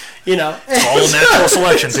anyway. It's all natural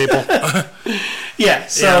selection, people. Yeah.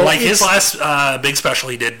 So his last big special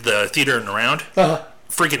he did, the Theater and Around.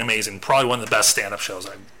 Freaking amazing. Probably one of the best stand-up shows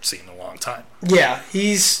I've seen in a long time. Yeah.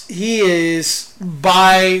 He is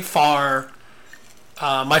by far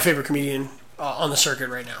my favorite comedian on the circuit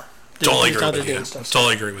right now. Totally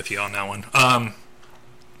agree with you on that one.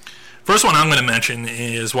 First one I'm going to mention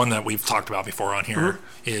is one that we've talked about before on here,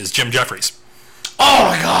 is Jim Jeffries. Oh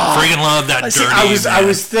my God! Freaking love that dirty. I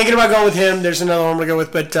was thinking about going with him. There's another one I'm gonna go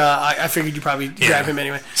with, but I figured you probably grab him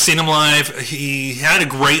anyway. Seen him live. He had a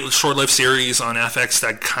great short-lived series on FX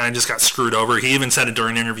that kind of just got screwed over. He even said it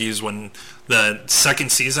during interviews when the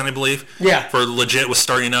second season, I believe, for Legit was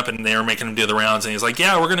starting up, and they were making him do the rounds, and he's like,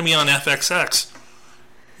 "Yeah, we're gonna be on FXX.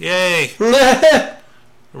 Yay!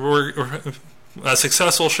 we're a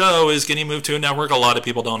successful show is getting moved to a network a lot of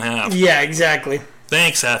people don't have. Yeah, exactly.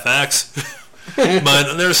 Thanks, FX."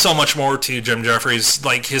 But there's so much more to Jim Jeffries,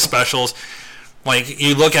 like his specials. Like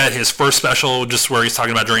you look at his first special, just where he's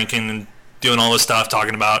talking about drinking and doing all this stuff,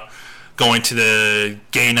 talking about going to the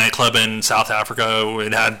gay nightclub in South Africa.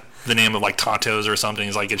 It had the name of like Tontos or something.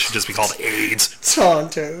 He's like, it should just be called AIDS.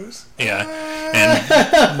 Tontos. Yeah.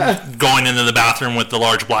 And going into the bathroom with the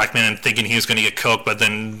large black man and thinking he was going to get coke, but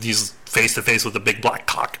then he's face to face with a big black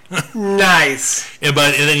cock. Nice. And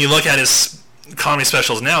then you look at his comedy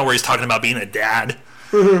specials now where he's talking about being a dad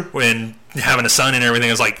when having a son and everything.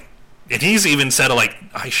 Is like, and he's even said like,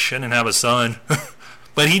 I shouldn't have a son,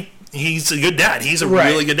 but he's a good dad. He's a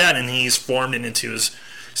really good dad, and he's formed into his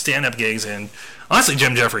stand-up gigs. And honestly,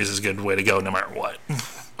 Jim Jeffries is a good way to go, no matter what.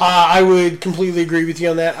 I would completely agree with you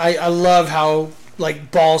on that. I love how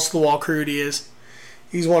like balls to the wall crude he is.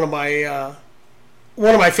 He's one of my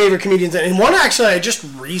favorite comedians, and one actually I just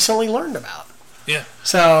recently learned about. Yeah.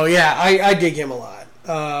 So yeah, I dig him a lot.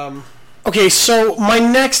 Okay, so my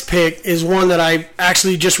next pick is one that I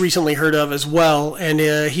actually just recently heard of as well, and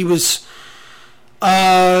he just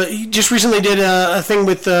recently did a thing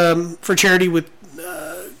with for charity with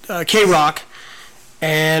K-Rock,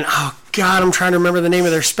 and oh god, I'm trying to remember the name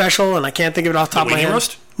of their special, and I can't think of it off the top of my head. Weenie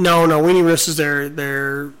Roast? No, Weenie Roast is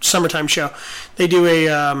their summertime show. They do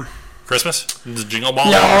a Christmas? The Jingle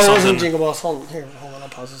Ball? no, or it something? wasn't Jingle Balls. Hold on, I'll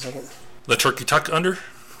pause a second. The Turkey Tuck Under?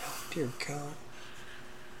 Dear God.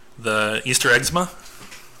 The Easter Eggsma?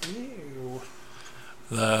 Ew.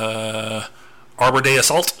 The Arbor Day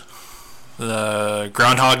Assault? The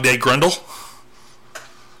Groundhog Day Grundle?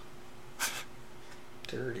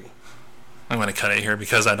 Dirty. I'm going to cut it here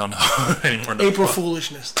because I don't know anymore. April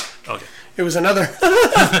Foolishness. Okay. It was another.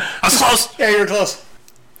 I was close. Yeah, you were close.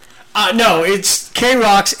 No, it's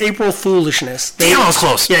K-Rock's April Foolishness. Damn, I was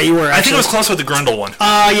close. Yeah, you were. Actually. I think I was close with the Grundle one.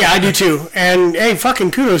 Yeah, I do too. And hey,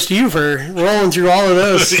 fucking kudos to you for rolling through all of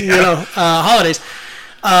those, Yeah. holidays.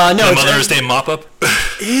 No, The it's Mother's Day mop up.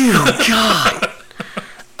 Ew, God.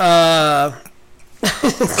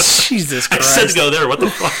 Jesus I Christ. said to go there. What the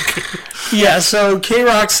fuck? Yeah, so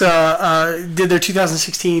K-Rock's did their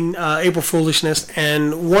 2016 April Foolishness,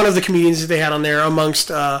 and one of the comedians that they had on there, amongst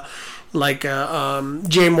Jay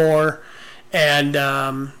Moore and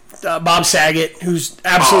Bob Saget, who's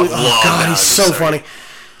absolutely he's so funny,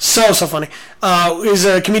 so funny. Is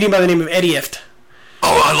a comedian by the name of Eddie Ifft.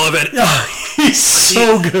 Oh, I love it. He's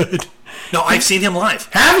so good. No, I've seen him live.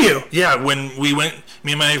 Have you? Yeah, when we went,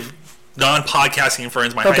 me and my non-podcasting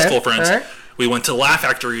friends, my high school friends, all right. we went to Laugh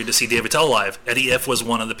Factory to see David Tell live. Eddie Ifft was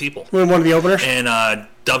one of the people. One of the openers. And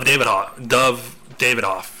Dove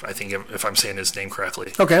Davidoff, I think, if I'm saying his name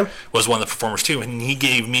correctly, Okay. was one of the performers too, and he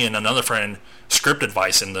gave me and another friend script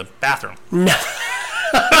advice in the bathroom.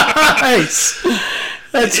 Nice.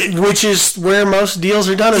 Which is where most deals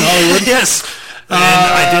are done in Hollywood. Yes, and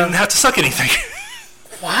I didn't have to suck anything.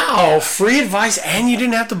 Wow, free advice, and you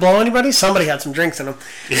didn't have to blow anybody? Somebody had some drinks in them.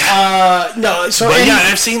 Yeah. No, so But Eddie, yeah,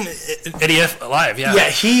 I've seen Eddie F live. Yeah. yeah,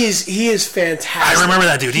 he is fantastic. I remember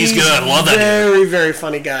that dude. He's good. I love that dude. Very, very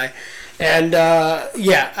funny guy. And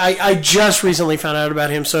yeah, I just recently found out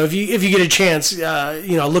about him. So if you get a chance,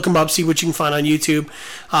 look him up, see what you can find on YouTube.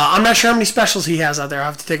 I'm not sure how many specials he has out there. I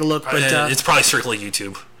will have to take a look. But It's probably strictly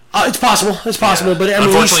YouTube. it's possible. It's possible. Yeah. But I mean,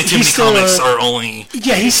 unfortunately, too many still comics are only.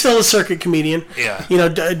 Yeah, he's still a circuit comedian. Yeah.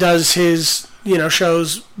 Does his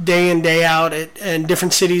shows day in, day out in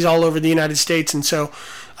different cities all over the United States, and so.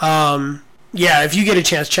 Yeah, if you get a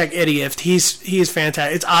chance, check Eddie Ifft. He is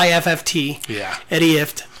fantastic. It's IFFT. Yeah. Eddie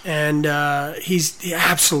Ifft, and he's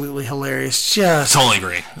absolutely hilarious. Just Totally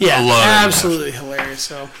agree. yeah, I love it. absolutely hilarious.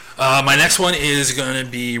 So, My next one is going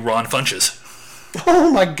to be Ron Funches.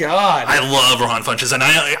 oh my God, I love Ron Funches, and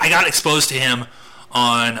I got exposed to him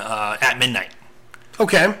on At Midnight,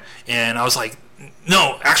 okay, and I was like,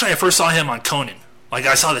 no, actually, I first saw him on Conan. Like,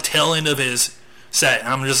 I saw the tail end of his set, and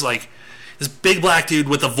I'm just like, this big black dude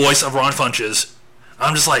with the voice of Ron Funches.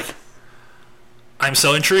 I'm just like, I'm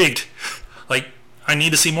so intrigued. Like, I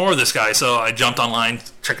need to see more of this guy. So I jumped online,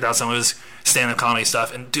 checked out some of his stand-up comedy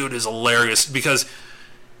stuff, and dude is hilarious because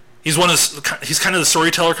he's kind of the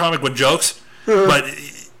storyteller comic with jokes. But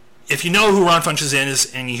if you know who Ron Funches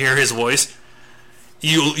is and you hear his voice,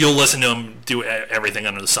 you'll listen to him do everything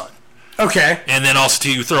under the sun. okay, And then also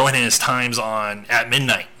to throw in his times on At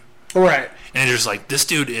Midnight. right. And you're just like, this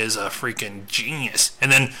dude is a freaking genius.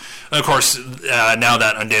 And then, of course, now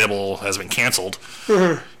that Undateable has been canceled,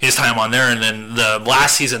 his time on there, and then the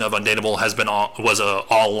last season of Undateable was a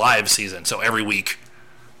all live season. So every week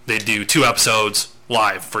they do 2 episodes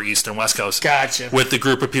live for East and West Coast. Gotcha. With the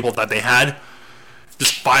group of people that they had,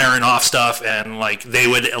 just firing off stuff, and like they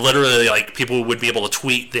would literally, like, people would be able to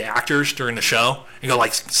tweet the actors during the show and go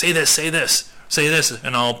like, say this,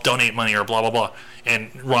 and I'll donate money or blah blah blah.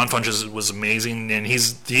 And Ron Funches was amazing, and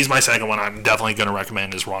he's my second one. I'm definitely going to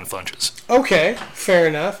recommend is Ron Funches. Okay, fair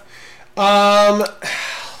enough.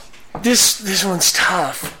 This one's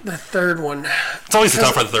tough. The third one. It's always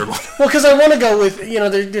tough for the third one. Well, because I want to go with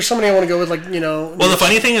there's somebody I want to go with Well, the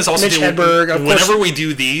funny thing is also Mitch Hedberg, of whenever course. we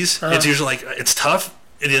do these, it's usually like it's tough.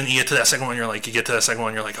 And then you get to that second one, you're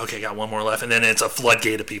like, okay, got one more left, and then it's a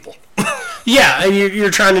floodgate of people. Yeah, and you're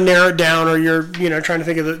trying to narrow it down, or you're trying to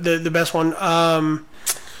think of the best one.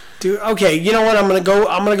 Okay, you know what? I'm gonna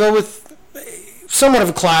go with somewhat of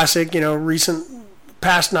a classic. Recent,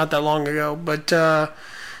 past not that long ago, but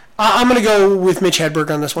I'm gonna go with Mitch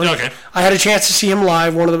Hedberg on this one. Okay. I had a chance to see him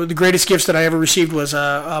live. One of the greatest gifts that I ever received was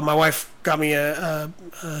my wife got me a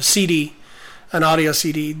CD, an audio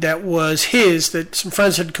CD that was that some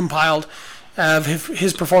friends had compiled of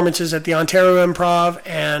his performances at the Ontario Improv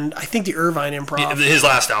and I think the Irvine Improv. His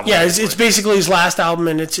last album. Yeah, it's basically his last album,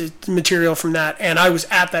 and it's material from that. And I was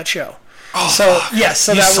at that show. Oh, I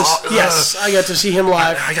got to see him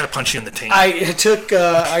live. I got to punch you in the taint. I took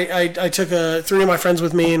 3 of my friends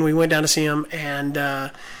with me, and we went down to see him, and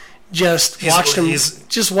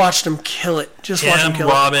watched him kill it.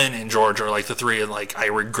 Robin, and George are like the 3, and like I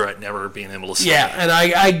regret never being able to see. Yeah, and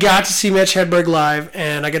I got to see Mitch Hedberg live,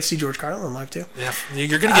 and I got to see George Carlin live too. Yeah,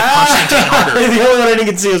 you're gonna get punched in the taint harder. The only one I didn't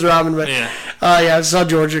get to see was Robin, but yeah, I saw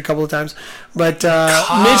George a couple of times. But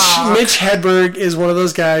Mitch Hedberg is one of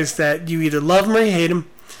those guys that you either love him or you hate him.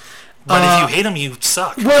 But if you hate him, you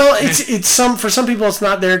suck. Well, for some people it's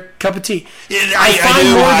not their cup of tea. I find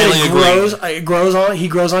more that it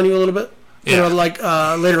grows on you a little bit. Yeah.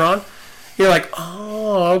 Later on, you're like,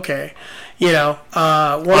 oh, okay. One of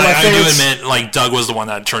my favorites. I do admit, like Doug was the one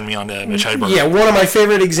that turned me on to Mitch Hedberg. Yeah, one of my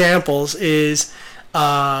favorite examples is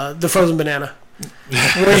the frozen banana.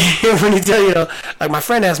 when you tell like my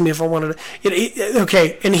friend asked me if I wanted to.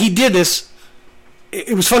 Okay, and he did this.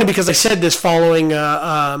 It was funny because I said this following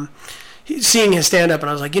seeing his stand up, and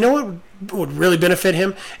I was like, you know what would really benefit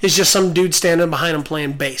him is just some dude standing behind him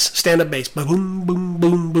playing bass, stand up bass, boom, boom,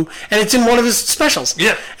 boom, boom, and it's in one of his specials.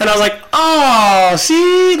 Yeah, and I was like, oh,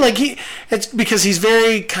 see, like it's because he's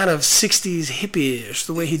very kind of '60s hippie-ish,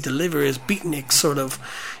 the way he delivers beatnik sort of.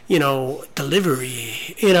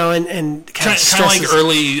 Delivery, and kind of like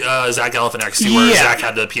early Zach Galifianakis, where Zach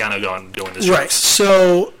had the piano going his right.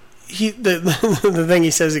 So the thing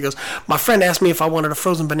he says, he goes, my friend asked me if I wanted a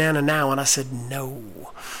frozen banana now, and I said no,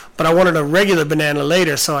 but I wanted a regular banana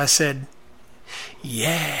later, so I said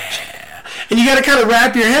yeah. And you got to kind of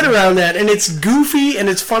wrap your head around that, and it's goofy and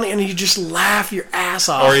it's funny, and you just laugh your ass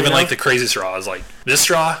off. Or even like the crazy straw is like, this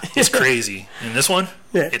straw is crazy, and this one,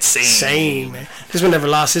 it's sane. Same, man. This one never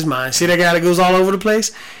lost his mind. See that guy that goes all over the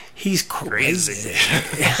place? He's crazy.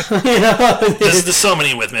 There's so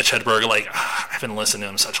many with Mitch Hedberg. Like, I've been listening to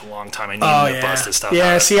him such a long time. I need to bust his stuff out.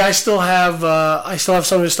 Yeah, see, I still have some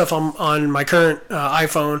of his stuff on my current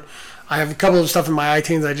iPhone. I have a couple of stuff in my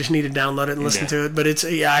iTunes. I just need to download it and listen to it. But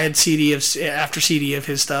I had CD after CD of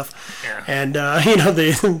his stuff, and I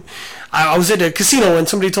was at a casino and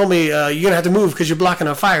somebody told me you're gonna have to move because you're blocking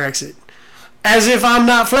a fire exit. As if I'm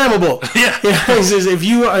not flammable. Yeah. He says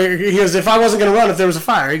if I wasn't gonna run if there was a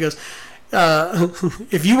fire. He goes,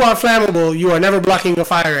 if you are flammable, you are never blocking a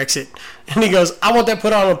fire exit. And he goes, I want that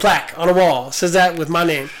put on a plaque on a wall. It says that with my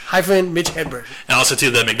name, Mitch Hedberg. And also,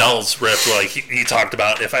 too, the McDonald's riff, like he talked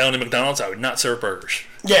about, if I owned a McDonald's, I would not serve burgers.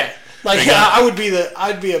 Yeah. Like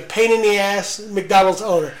I'd be a pain in the ass McDonald's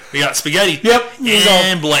owner. We got spaghetti. Yep.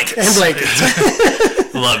 And blankets. And blankets.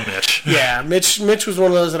 Love Mitch. Yeah, Mitch was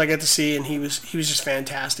one of those that I got to see, and he was just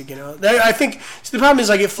fantastic. I think the problem is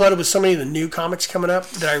I get flooded with so many of the new comics coming up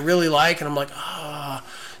that I really like, and I'm like,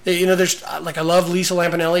 there's like I love Lisa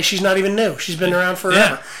Lampanelli. She's not even new. She's been around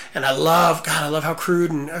forever, and I love how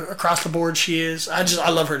crude and across the board she is. I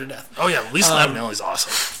love her to death. Oh yeah, Lisa Lampanelli's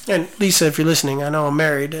awesome. And Lisa, if you're listening, I know I'm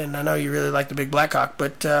married, and I know you really like the Big Black Hawk,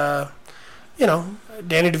 but Danny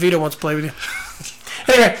DeVito wants to play with you.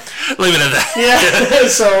 Anyway, leave it at that. Yeah.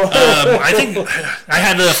 So I think I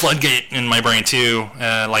had the floodgate in my brain too.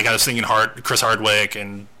 Like I was thinking Chris Hardwick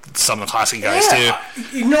and some of the classic guys too.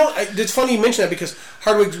 It's funny you mention that because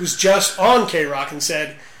Hardwick was just on K-Rock and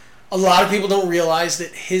said a lot of people don't realize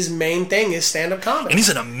that his main thing is stand-up comedy. And he's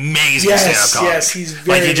an amazing stand-up comic. Yes, he's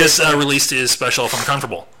very he just released his special If I'm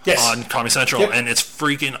Comfortable on Comedy Central, and it's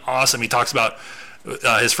freaking awesome. He talks about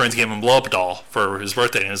his friends gave him a blow-up doll for his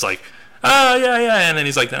birthday, and it's like, oh, yeah, and then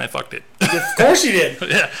he's like, then I fucked it. Of course he did.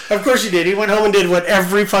 Yeah. Of course he did. He went home and did what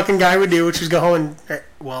every fucking guy would do, which was go home and,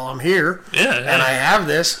 well, I'm here. Yeah. And I have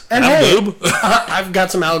this. And boob. I've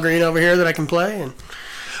got some Al Green over here that I can play. And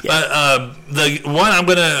But the one I'm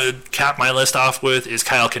going to cap my list off with is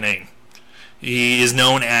Kyle Kinane. He is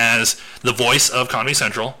known as the voice of Comedy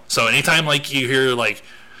Central. So anytime like you hear like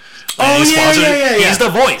he's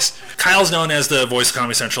the voice. Kyle's known as the voice of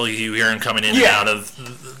Comedy Central. You hear him coming in and out of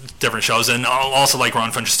different shows. And also like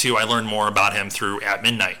Ron Funches too, I learned more about him through At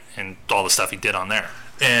Midnight and all the stuff he did on there.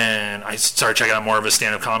 And I started checking out more of his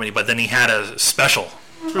stand-up comedy. But then he had a special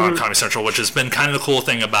on Comedy Central, which has been kind of the cool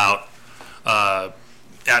thing about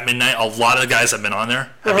at midnight, a lot of the guys that have been on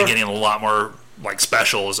there have been getting a lot more like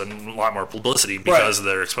specials and a lot more publicity because of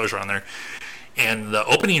their exposure on there. And the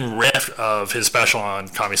opening riff of his special on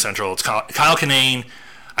Comedy Central, it's Kyle Kinane,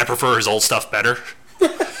 I prefer his old stuff better,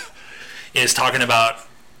 is talking about,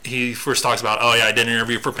 he first talks about, oh yeah, I did an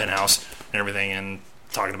interview for Penthouse and everything, and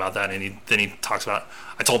talking about that, and then he talks about,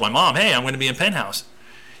 I told my mom, hey, I'm going to be in Penthouse.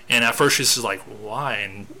 And at first she's just like, why?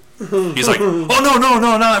 And he's like, oh,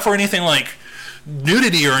 no, not for anything like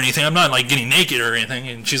nudity or anything. I'm not like getting naked or anything.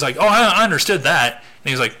 And she's like, oh, I understood that. And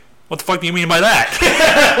he's like, what the fuck do you mean by that?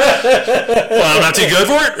 Well, I'm not too good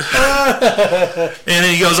for it. And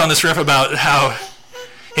then he goes on this riff about how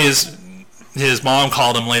his mom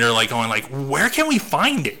called him later, like going like, where can we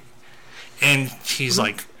find it? And he's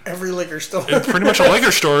like, every liquor store. Pretty much a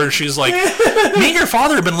liquor store. And she's like, me and your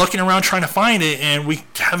father have been looking around trying to find it, and we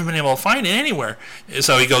haven't been able to find it anywhere. And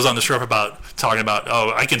so he goes on this riff about talking about,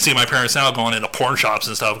 oh, I can see my parents now going into porn shops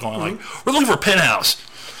and stuff, going like, we're looking for Penthouse.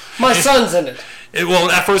 My son's in it. Well,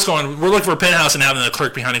 at first going, we're looking for Penthouse, and having the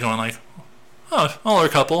clerk behind it going like, oh, they're a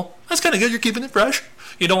couple. That's kind of good. You're keeping it fresh.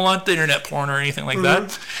 You don't want the internet porn or anything like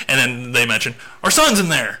that. And then they mention, our son's in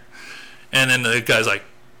there. And then the guy's like,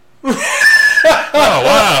 oh,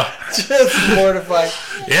 wow. Just mortified.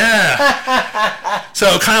 Yeah.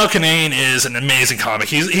 So Kyle Kinane is an amazing comic.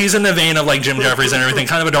 He's in the vein of like Jim Jeffries and everything,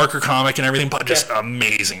 kind of a darker comic and everything, but just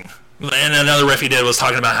amazing. And another riff he did was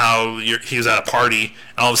talking about how he was at a party,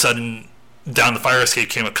 and all of a sudden down the fire escape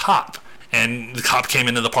came a cop, and the cop came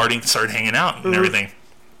into the party and started hanging out and everything.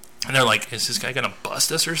 And they're like, is this guy going to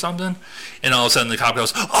bust us or something? And all of a sudden the cop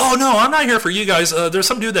goes, oh, no, I'm not here for you guys. There's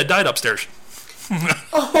some dude that died upstairs.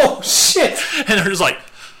 Oh, shit. And they're just like,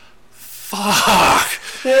 fuck.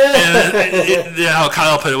 And how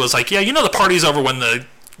Kyle put it was like, yeah, you know the party's over when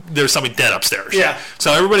there's somebody dead upstairs. Yeah.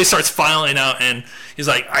 So everybody starts filing out, and he's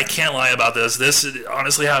like, I can't lie about this. This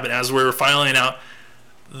honestly happened. As we were filing out,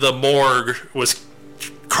 the morgue was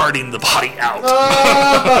carting the body out.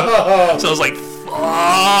 Oh. So I was like,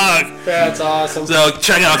 fuck. That's awesome. So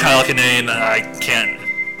check out Kyle Kinane. I can't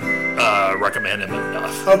recommend him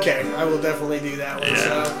enough. Okay, I will definitely do that one.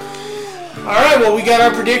 Yeah. So. All right, well, we got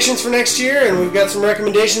our predictions for next year, and we've got some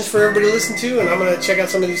recommendations for everybody to listen to, and I'm going to check out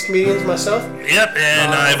some of these comedians myself. Yep,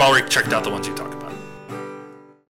 and I've already checked out the ones you talked